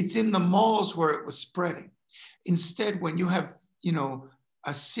 So it's in the malls where it was spreading. Instead, when you have,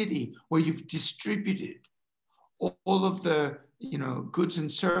 a city where you've distributed all of the, goods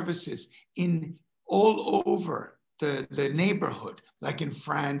and services in all over the neighborhood, like in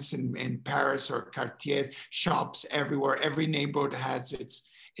France and in Paris or quartiers, shops everywhere. Every neighborhood has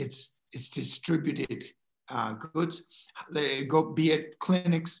its distributed goods. They go, be it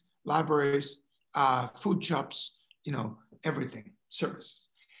clinics, libraries, food shops, you know, everything, services.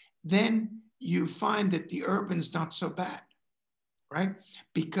 Then you find that the urban's not so bad, right?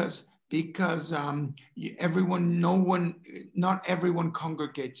 Because not everyone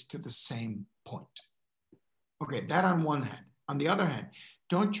congregates to the same point. Okay, that on one hand. On the other hand,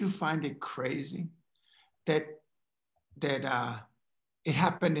 don't you find it crazy that it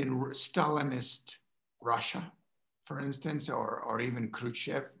happened in Stalinist Russia, for instance, or even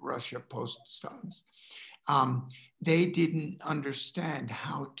Khrushchev, Russia post-Stalinist? They didn't understand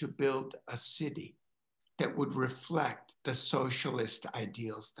how to build a city that would reflect the socialist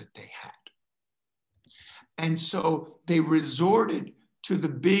ideals that they had. And so they resorted to the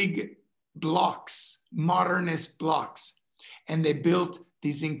big blocks, modernist blocks, and they built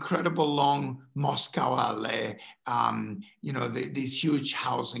these incredible long Moscow Alley, you know, these huge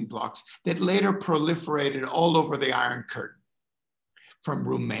housing blocks that later proliferated all over the Iron Curtain, from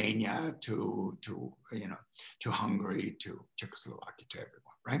Romania to Hungary, to Czechoslovakia, to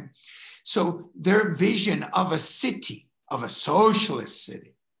everyone, right? So their vision of a city, of a socialist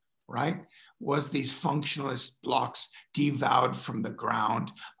city, right, was these functionalist blocks devoured from the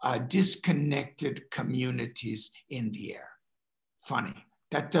ground, disconnected communities in the air. Funny,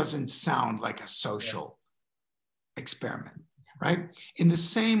 that doesn't sound like a social experiment, right? In the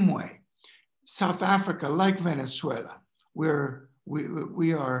same way, South Africa, like Venezuela, we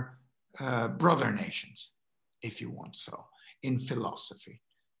are brother nations, if you want so, in philosophy.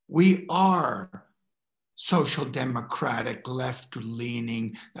 We are social democratic,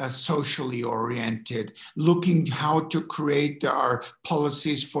 left-leaning, socially oriented, looking how to create our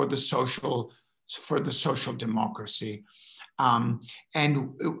policies for the social democracy. And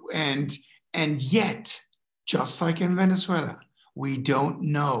yet, just like in Venezuela, we don't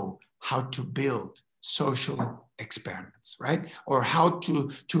know how to build social experiments, right? Or how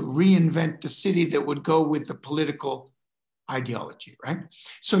to reinvent the city that would go with the political ideology, right?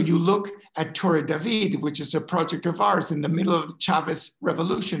 So you look at Torre David, which is a project of ours in the middle of the Chavez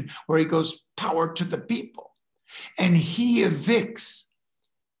revolution, where he goes, power to the people. And he evicts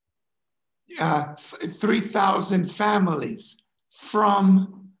 3,000 families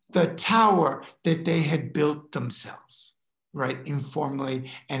from the tower that they had built themselves, right,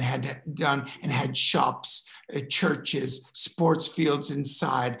 informally, and had shops, churches, sports fields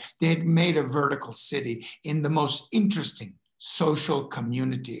inside. They had made a vertical city in the most interesting social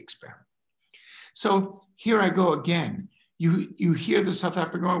community experiment. So here I go again. You hear the South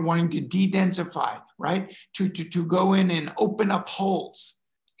African wanting to de-densify, right? To go in and open up holes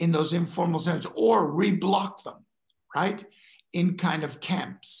in those informal centers or reblock them, right? In kind of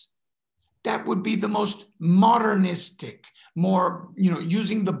camps. That would be the most modernistic, more,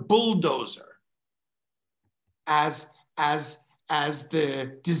 using the bulldozer as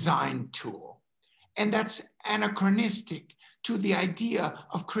the design tool. And that's anachronistic to the idea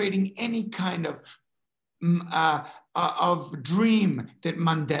of creating any kind of dream that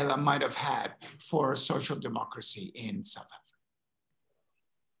Mandela might have had for a social democracy in South Africa.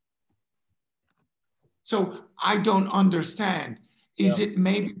 So I don't understand. Is it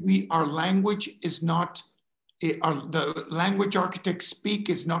maybe our language is not, the language architects speak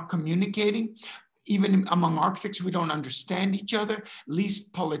is not communicating? Even among architects, we don't understand each other,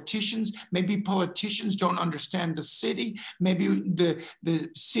 least politicians. Maybe politicians don't understand the city. Maybe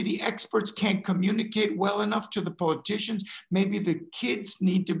the city experts can't communicate well enough to the politicians. Maybe the kids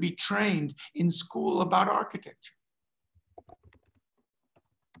need to be trained in school about architecture.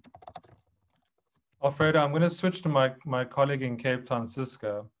 Alfredo, I'm going to switch to my colleague in Cape Town,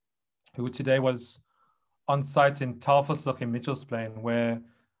 Siska, who today was on site in Tafelsig in Mitchell's Plain, where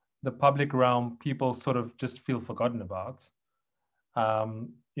the public realm people sort of just feel forgotten about.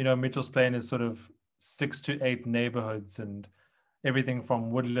 Mitchell's Plain is sort of 6 to 8 neighborhoods and everything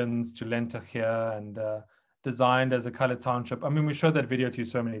from woodlands to Lentegeur, and designed as a color township. I mean, we showed that video to you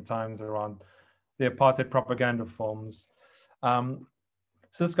so many times around the apartheid propaganda films.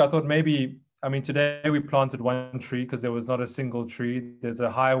 Siska, I thought maybe, today we planted 1 tree because there was not a single tree. There's a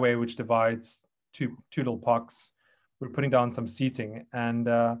highway which divides two little parks. We're putting down some seating. And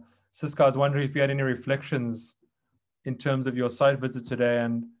Siska, I was wondering if you had any reflections in terms of your site visit today,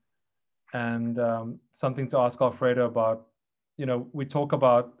 and something to ask Alfredo about.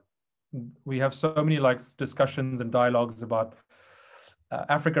 We have so many discussions and dialogues about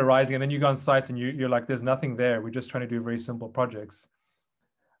Africa rising, and then you go on site and you're like, there's nothing there. We're just trying to do very simple projects.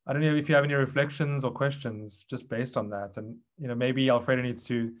 I don't know if you have any reflections or questions just based on that. And maybe Alfredo needs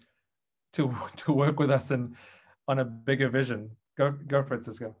to work with us on a bigger vision. Go for it,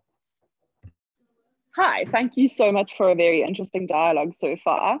 Siska. Hi, thank you so much for a very interesting dialogue so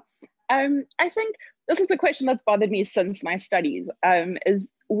far. I think this is a question that's bothered me since my studies, is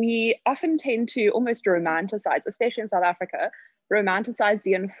we often tend to almost romanticize, especially in South Africa, romanticize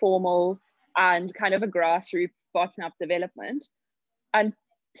the informal and kind of a grassroots bottom-up development. And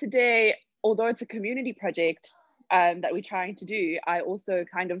today, although it's a community project that we're trying to do, I also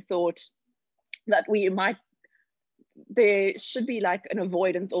kind of thought that there should be like an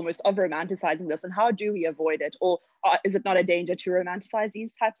avoidance almost of romanticizing this, and how do we avoid it? Or is it not a danger to romanticize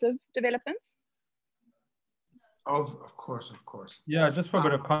these types of developments? Of course, of course. Yeah, just for a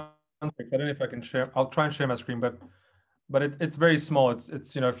bit of context, I don't know if I can share, I'll try and share my screen, but it's very small.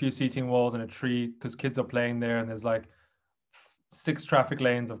 It's you know, a few seating walls and a tree because kids are playing there, and there's like 6 traffic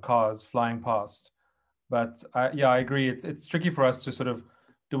lanes of cars flying past. But yeah, I agree. It's tricky for us to sort of,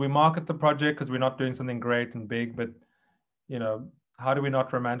 do we market the project because we're not doing something great and big, but you know, how do we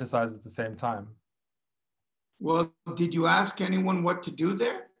not romanticize at the same time? Well, did you ask anyone what to do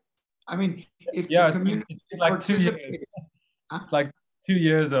there? I mean, if yeah, the community it's like 2 years, like 2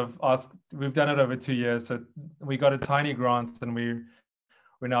 years of us, we've done it over 2 years. So we got a tiny grant and we're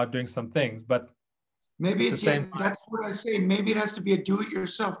now doing some things, but maybe it's, yeah, that's what I say. Maybe it has to be a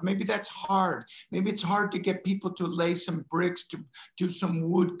do-it-yourself. Maybe that's hard. Maybe it's hard to get people to lay some bricks, to do some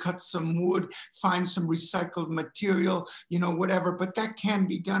wood, cut some wood, find some recycled material, you know, whatever. But that can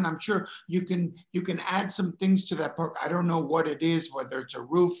be done. I'm sure you can add some things to that park. I don't know what it is, whether it's a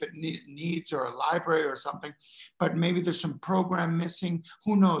roof it needs or a library or something, but maybe there's some program missing.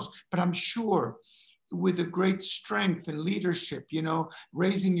 Who knows? But I'm sure with a great strength and leadership, you know,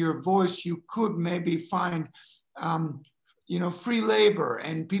 raising your voice, you could maybe find, you know, free labor,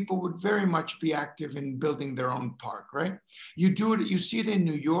 and people would very much be active in building their own park, right? You do it, you see it in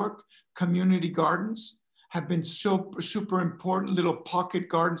New York. Community gardens have been super important, little pocket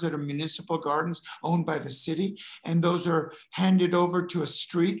gardens that are municipal gardens owned by the city. And those are handed over to a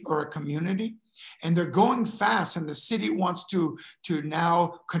street or a community. And they're going fast, and the city wants to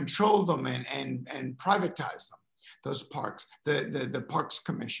now control them and privatize them, those parks, the Parks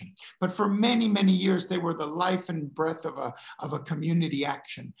Commission. But for many, many years, they were the life and breath of a community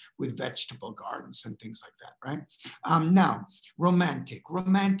action with vegetable gardens and things like that, right? Now,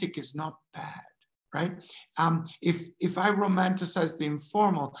 romantic is not bad. Right? If I romanticize the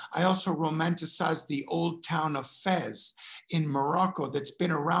informal, I also romanticize the old town of Fez in Morocco that's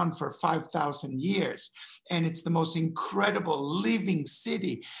been around for 5,000 years. And it's the most incredible living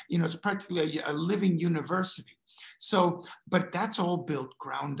city. You know, it's practically a living university. So, but that's all built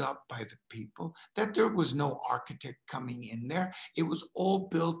ground up by the people, that there was no architect coming in there. It was all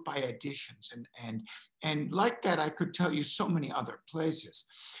built by additions. And like that, I could tell you so many other places.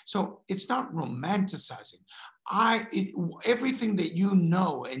 So it's not romanticizing. Everything that you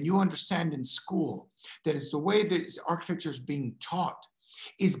know and you understand in school, that is the way that architecture is being taught,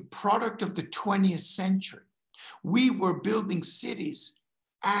 is product of the 20th century. We were building cities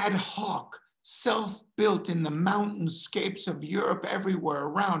ad hoc, self-built in the mountainscapes of Europe, everywhere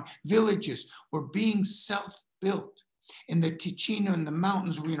around. Villages were being self-built. In the Ticino, in the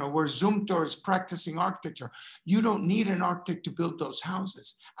mountains, you know, where Zumthor is practicing architecture, you don't need an architect to build those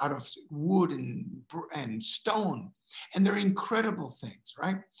houses out of wood and stone. And they're incredible things,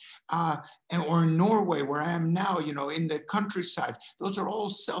 right? Or in Norway, where I am now, you know, in the countryside, those are all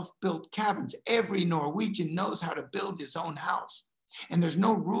self-built cabins. Every Norwegian knows how to build his own house. And there's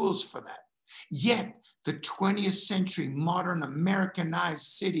no rules for that. Yet, the 20th century modern Americanized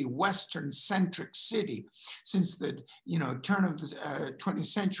city, Western-centric city, since the turn of the 20th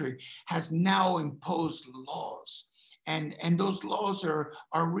century, has now imposed laws. And those laws are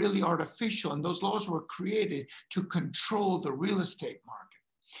really artificial. And those laws were created to control the real estate market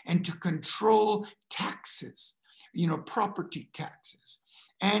and to control taxes, you know, property taxes,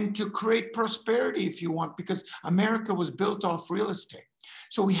 and to create prosperity, if you want, because America was built off real estate.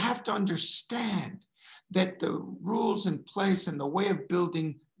 So we have to understand that the rules in place and the way of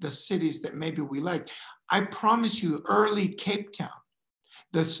building the cities that maybe we like. I promise you, early Cape Town,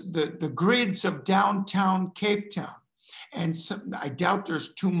 the grids of downtown Cape Town, and I doubt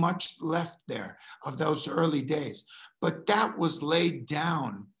there's too much left there of those early days, but that was laid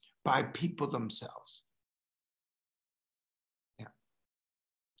down by people themselves. Yeah.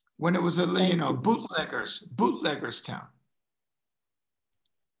 When it was a, you know, bootleggers town.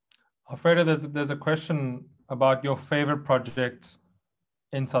 Alfredo, there's a question about your favorite project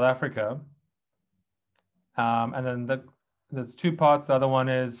in South Africa. And then there's 2 parts. The other one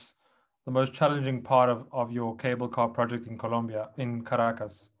is the most challenging part of your cable car project in Colombia, in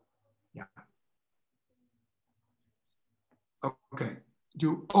Caracas. Yeah. Okay.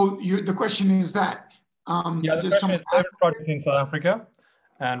 The question is that. Yeah, the question is favorite project in South Africa.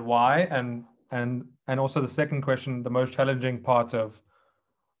 and why? And also the second question, the most challenging part of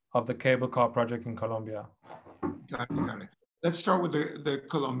the cable car project in Colombia. Got it. Let's start with the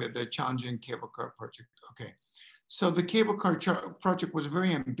Colombia, the challenging cable car project. Okay. So the cable car project was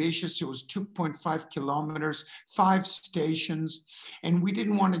very ambitious. It was 2.5 kilometers, 5 stations. And we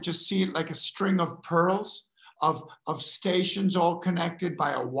didn't want to just see it like a string of pearls of stations all connected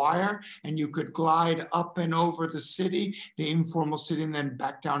by a wire. And you could glide up and over the city, the informal city, and then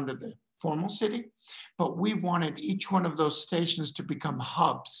back down to the formal city. But we wanted each one of those stations to become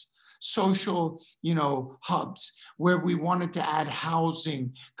hubs, social, hubs, where we wanted to add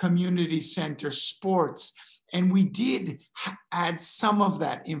housing, community centers, sports. And we did add some of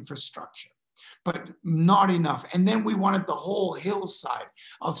that infrastructure, but not enough. And then we wanted the whole hillside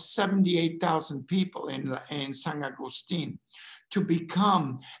of 78,000 people in San Agustin to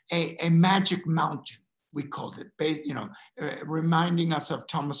become a magic mountain. We called it, reminding us of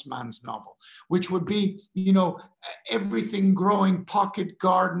Thomas Mann's novel, which would be, everything growing, pocket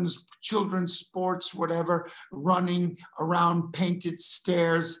gardens, children's sports, whatever, running around, painted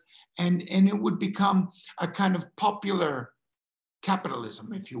stairs. And it would become a kind of popular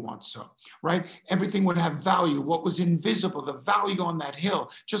capitalism, if you want so, right? Everything would have value. What was invisible, the value on that hill,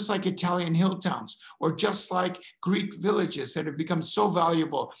 just like Italian hill towns, or just like Greek villages that have become so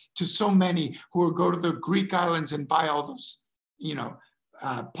valuable to so many who will go to the Greek islands and buy all those,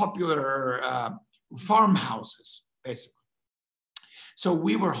 popular farmhouses, basically. So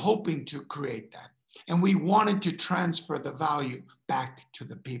we were hoping to create that. And we wanted to transfer the value back to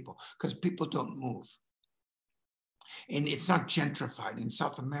the people, because people don't move. And it's not gentrified. In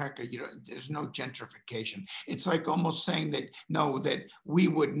South America, there's no gentrification. It's like almost saying that, no, that we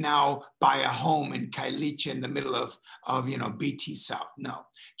would now buy a home in Caliche in the middle of BT South. No,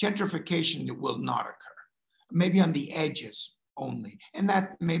 gentrification will not occur. Maybe on the edges only. And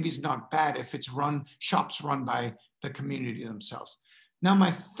that maybe is not bad if it's shops run by the community themselves. Now,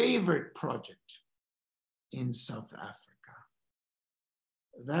 my favorite project in South Africa.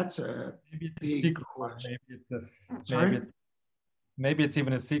 That's a big question. Maybe it's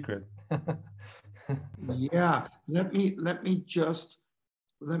even a secret. Yeah, let me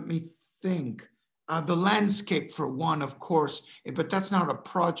think. The landscape for one, of course, but that's not a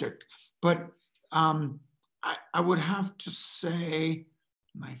project. But I would have to say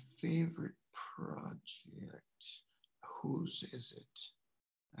my favorite project. Whose is it?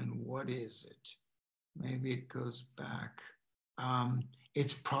 And what is it? Maybe it goes back.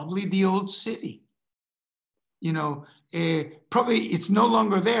 It's probably the old city. Probably it's no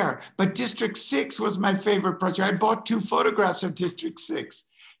longer there, but District 6 was my favorite project. I bought 2 photographs of District 6,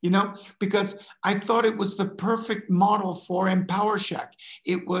 because I thought it was the perfect model for Empower Shack.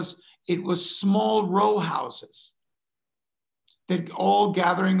 It was small row houses that all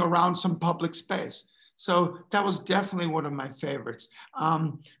gathering around some public space. So that was definitely one of my favorites.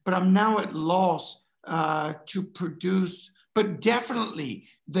 But I'm now at loss to produce, but definitely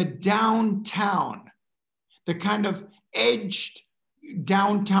the downtown, the kind of edged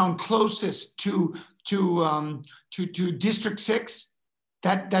downtown closest to District 6,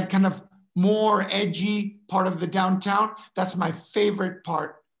 that kind of more edgy part of the downtown. That's my favorite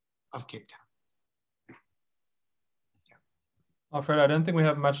part of Cape Town. Alfredo, I don't think we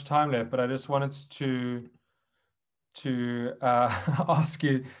have much time left, but I just wanted to ask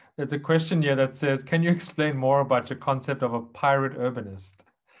you, there's a question here that says, can you explain more about your concept of a pirate urbanist?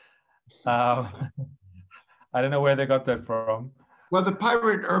 I don't know where they got that from. Well, the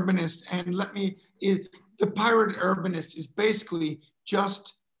pirate urbanist, and the pirate urbanist is basically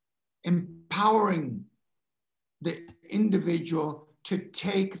just empowering the individual to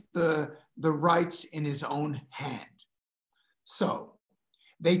take the rights in his own hand. So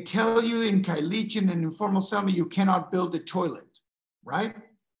they tell you in Caliche and informal settlement, you cannot build a toilet, right?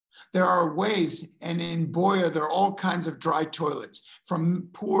 There are ways, and in Boya, there are all kinds of dry toilets from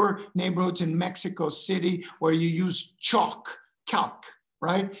poor neighborhoods in Mexico City where you use calc,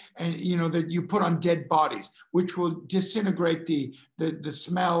 right? And that you put on dead bodies, which will disintegrate the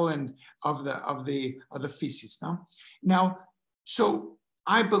smell and of the feces. No? Now, so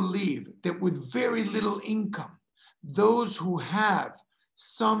I believe that with very little income, those who have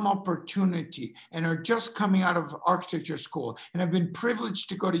some opportunity and are just coming out of architecture school and have been privileged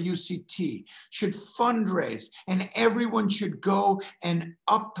to go to UCT should fundraise, and everyone should go and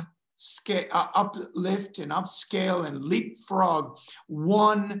uplift and upscale and leapfrog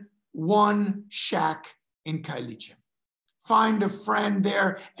one shack in Caliche. Find a friend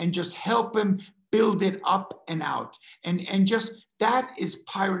there and just help him build it up and out. And just that is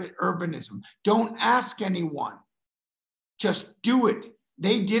pirate urbanism. Don't ask anyone. Just do it.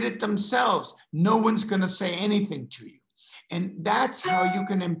 They did it themselves. No one's going to say anything to you. And that's how you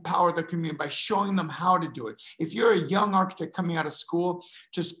can empower the community, by showing them how to do it. If you're a young architect coming out of school,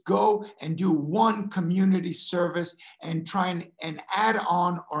 just go and do one community service and try and add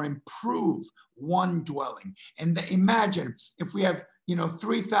on or improve one dwelling. And imagine if we have,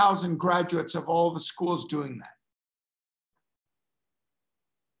 3,000 graduates of all the schools doing that.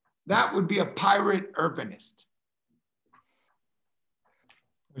 That would be a pirate urbanist.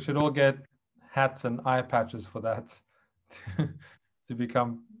 We should all get hats and eye patches for that to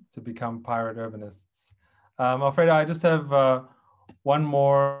become pirate urbanists. Alfredo, I just have one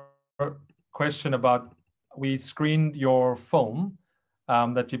more question about, we screened your film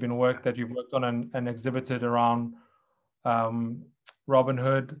that you've worked on and exhibited around Robin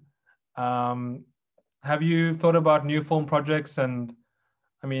Hood. Have you thought about new film projects? And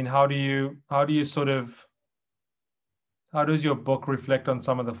I mean, how does your book reflect on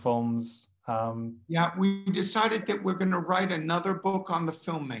some of the films? Yeah, we decided that we're going to write another book on the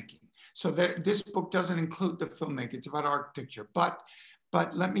filmmaking. So this book doesn't include the filmmaking, it's about architecture. But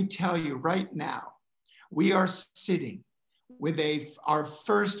let me tell you right now, we are sitting with our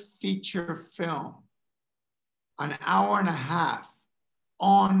first feature film, an hour and a half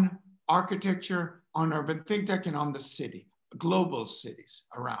on architecture, on urban think tank, and on the city, global cities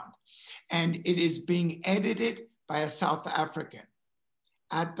around. And it is being edited by a South African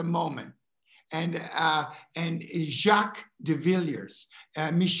at the moment. And Jacques de Villiers,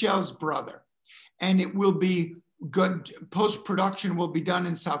 Michel's brother. And it will be good, post-production will be done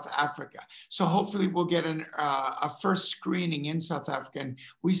in South Africa. So hopefully we'll get a first screening in South Africa. And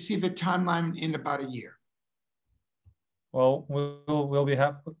we see the timeline in about a year. Well, we'll be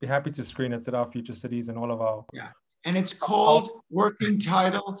happy to screen it at our future cities and all of our... Yeah, and it's called, working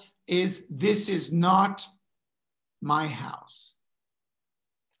title is This Is Not My House.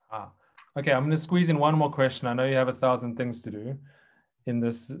 Okay, I'm going to squeeze in one more question. I know you have 1,000 things to do in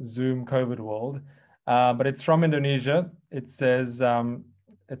this Zoom COVID world, but it's from Indonesia. It says,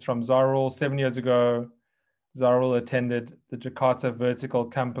 it's from Zarul. 7 years ago, Zarul attended the Jakarta Vertical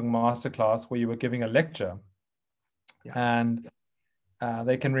Camping Masterclass where you were giving a lecture. Yeah. And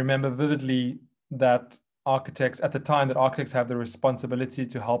they can remember vividly that architects have the responsibility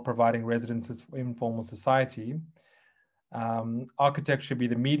to help providing residences for informal society. Architects should be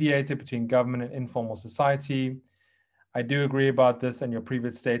the mediator between government and informal society. I do agree about this and your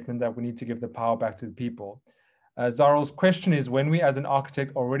previous statement that we need to give the power back to the people. Zarul's question is, when we as an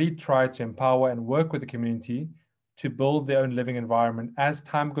architect already try to empower and work with the community to build their own living environment, as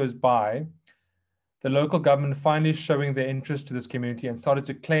time goes by, the local government finally showing their interest to this community and started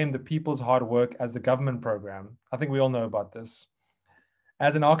to claim the people's hard work as the government program. I think we all know about this.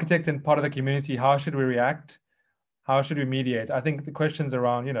 As an architect and part of the community, how should we react? How should we mediate? I think the questions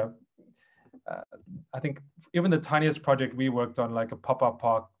around, I think even the tiniest project we worked on, like a pop-up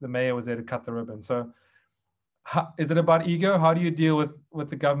park, the mayor was there to cut the ribbon. So is it about ego? How do you deal with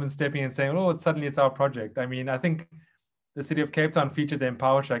the government stepping in and saying, oh, suddenly it's our project? I mean, I think the city of Cape Town featured the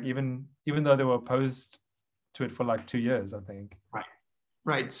Empower Shack, even though they were opposed to it for like 2 years, I think.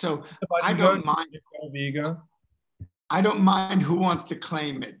 Right. So I don't mind the ego. I don't mind who wants to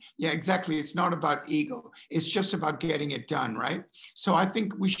claim it. Yeah, exactly. It's not about ego. It's just about getting it done, right? So I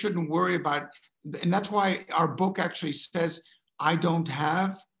think we shouldn't worry about, and that's why our book actually says, I don't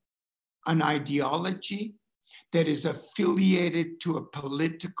have an ideology that is affiliated to a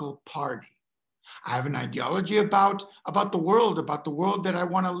political party. I have an ideology about the world that I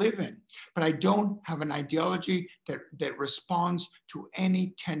want to live in, but I don't have an ideology that responds to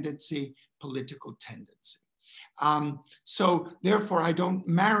any political tendency. So therefore, I don't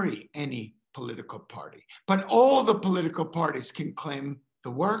marry any political party, but all the political parties can claim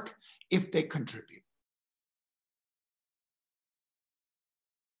the work if they contribute.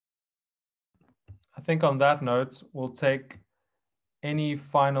 I think on that note, we'll take any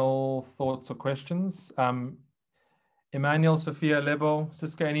final thoughts or questions. Emmanuel, Sophia, Lebo,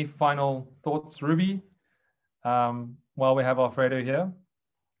 Cisco, any final thoughts? Ruby, while we have Alfredo here.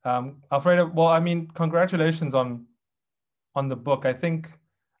 Alfredo, well, I mean, congratulations on the book.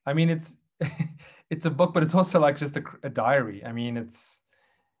 I mean, it's it's a book, but it's also like just a diary. I mean, it's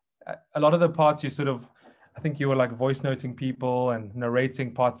a lot of the parts you I think you were like voice noting people and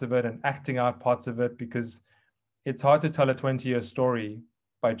narrating parts of it and acting out parts of it, because it's hard to tell a 20-year story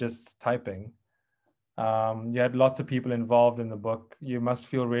by just typing. You had lots of people involved in the book. You must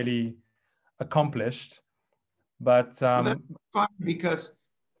feel really accomplished, but that's fine, because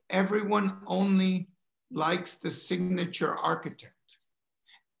everyone only likes the signature architect.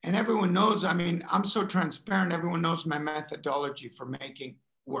 And everyone knows, I mean, I'm so transparent, everyone knows my methodology for making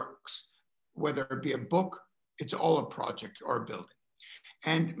works, whether it be a book, it's all a project or a building.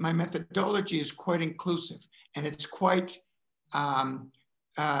 And my methodology is quite inclusive, and it's quite,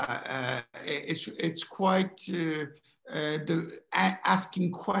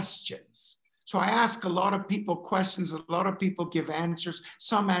 asking questions. So I ask a lot of people questions, a lot of people give answers.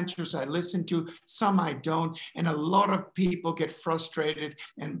 Some answers I listen to, some I don't. And a lot of people get frustrated,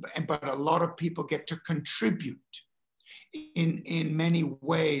 but a lot of people get to contribute in many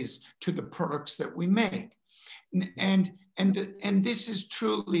ways to the products that we make. And this is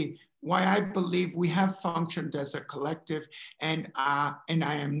truly why I believe we have functioned as a collective, and I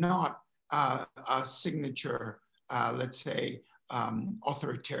am not a signature, let's say,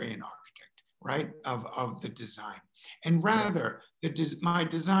 authoritarian architect, right, of the design. And rather, my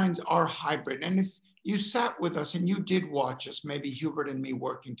designs are hybrid. And if you sat with us and you did watch us, maybe Hubert and me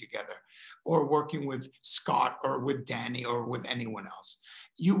working together, or working with Scott or with Danny or with anyone else,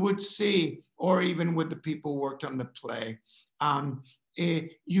 you would see, or even with the people who worked on the play,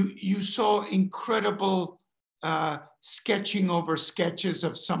 you saw incredible sketching over sketches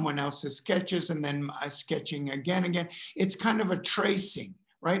of someone else's sketches, and then sketching again. It's kind of a tracing,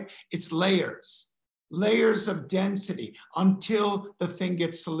 right? It's layers of density until the thing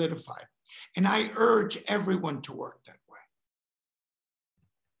gets solidified. And I urge everyone to work that way.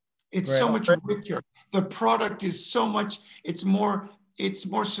 It's so much richer. The product is so much, it's more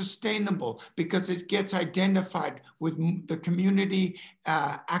sustainable because it gets identified with the community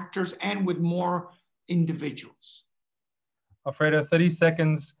actors and with more individuals. Alfredo, 30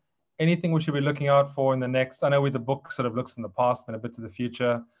 seconds. Anything we should be looking out for in the next, I know the book sort of looks in the past and a bit to the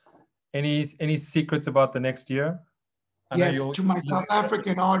future. Any secrets about the next year? Yes, to my South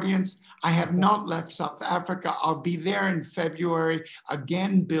African audience, I have not left South Africa. I'll be there in February,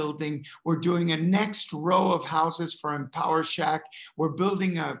 again building. We're doing a next row of houses for Empower Shack. We're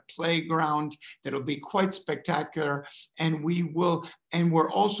building a playground that'll be quite spectacular. And we're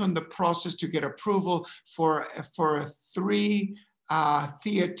also in the process to get approval for a 3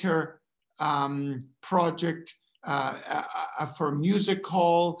 theater project for music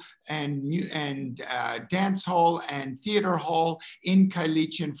hall and dance hall and theater hall in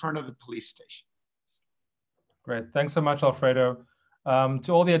Kailichi in front of the police station. Great, thanks so much, Alfredo. To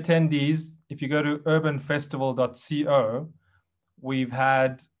all the attendees, if you go to urbanfestival.co, we've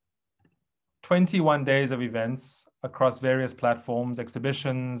had 21 days of events across various platforms,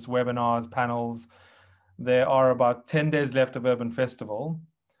 exhibitions, webinars, panels. There are about 10 days left of Urban Festival.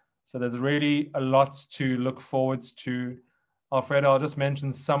 So there's really a lot to look forward to. Alfredo, I'll just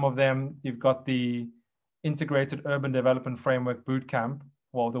mention some of them. You've got the Integrated Urban Development Framework Bootcamp,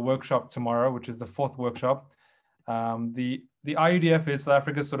 well, the workshop tomorrow, which is the 4th workshop. The IUDF is South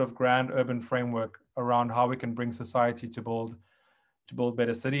Africa's sort of grand urban framework around how we can bring society to build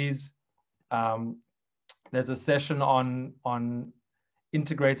better cities. There's a session on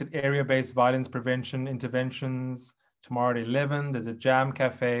integrated area-based violence prevention interventions tomorrow at 11. There's a jam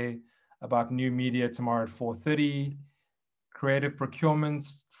cafe about new media tomorrow at 4:30. Creative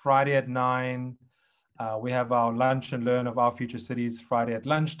procurements Friday at 9. We have our lunch and learn of our future cities Friday at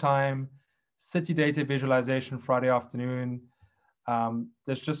lunchtime. City data visualization Friday afternoon.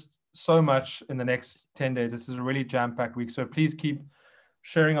 There's just so much in the next 10 days. This is a really jam-packed week. So please keep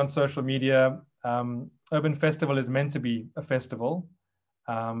sharing on social media. Urban Festival is meant to be a festival.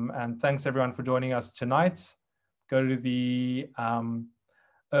 And thanks everyone for joining us tonight. Go to the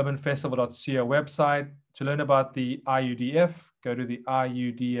urbanfestival.co website. To learn about the IUDF, go to the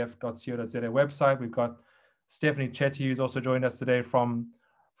iudf.co.za website. We've got Stephanie Chetty, who's also joined us today from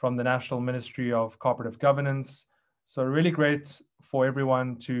the National Ministry of Cooperative Governance. So really great for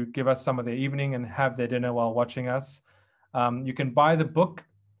everyone to give us some of their evening and have their dinner while watching us. You can buy the book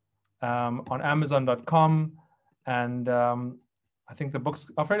on Amazon.com. And I think the book's,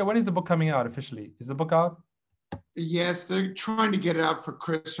 Alfredo, when is the book coming out officially? Is the book out? Yes, they're trying to get it out for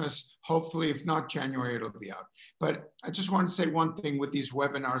Christmas. Hopefully, if not January, it'll be out. But I just want to say one thing with these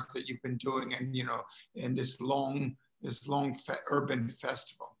webinars that you've been doing, and in this long urban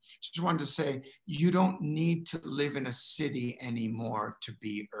festival. Just wanted to say, you don't need to live in a city anymore to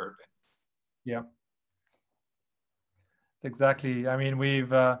be urban. Yeah, exactly. I mean,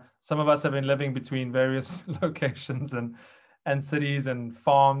 we've some of us have been living between various locations and cities and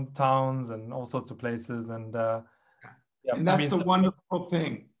farm towns and all sorts of places, and yeah, and that's the wonderful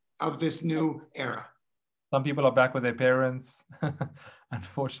thing of this new era. Some people are back with their parents,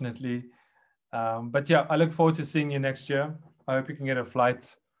 unfortunately. But yeah, I look forward to seeing you next year. I hope you can get a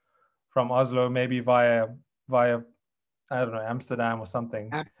flight from Oslo, maybe via I don't know, Amsterdam or something.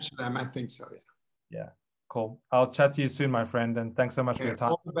 Amsterdam, I think so, yeah. Yeah, cool. I'll chat to you soon, my friend, and thanks so much for your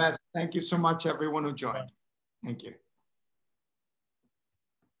time. All the best. Thank you so much, everyone who joined. Thank you.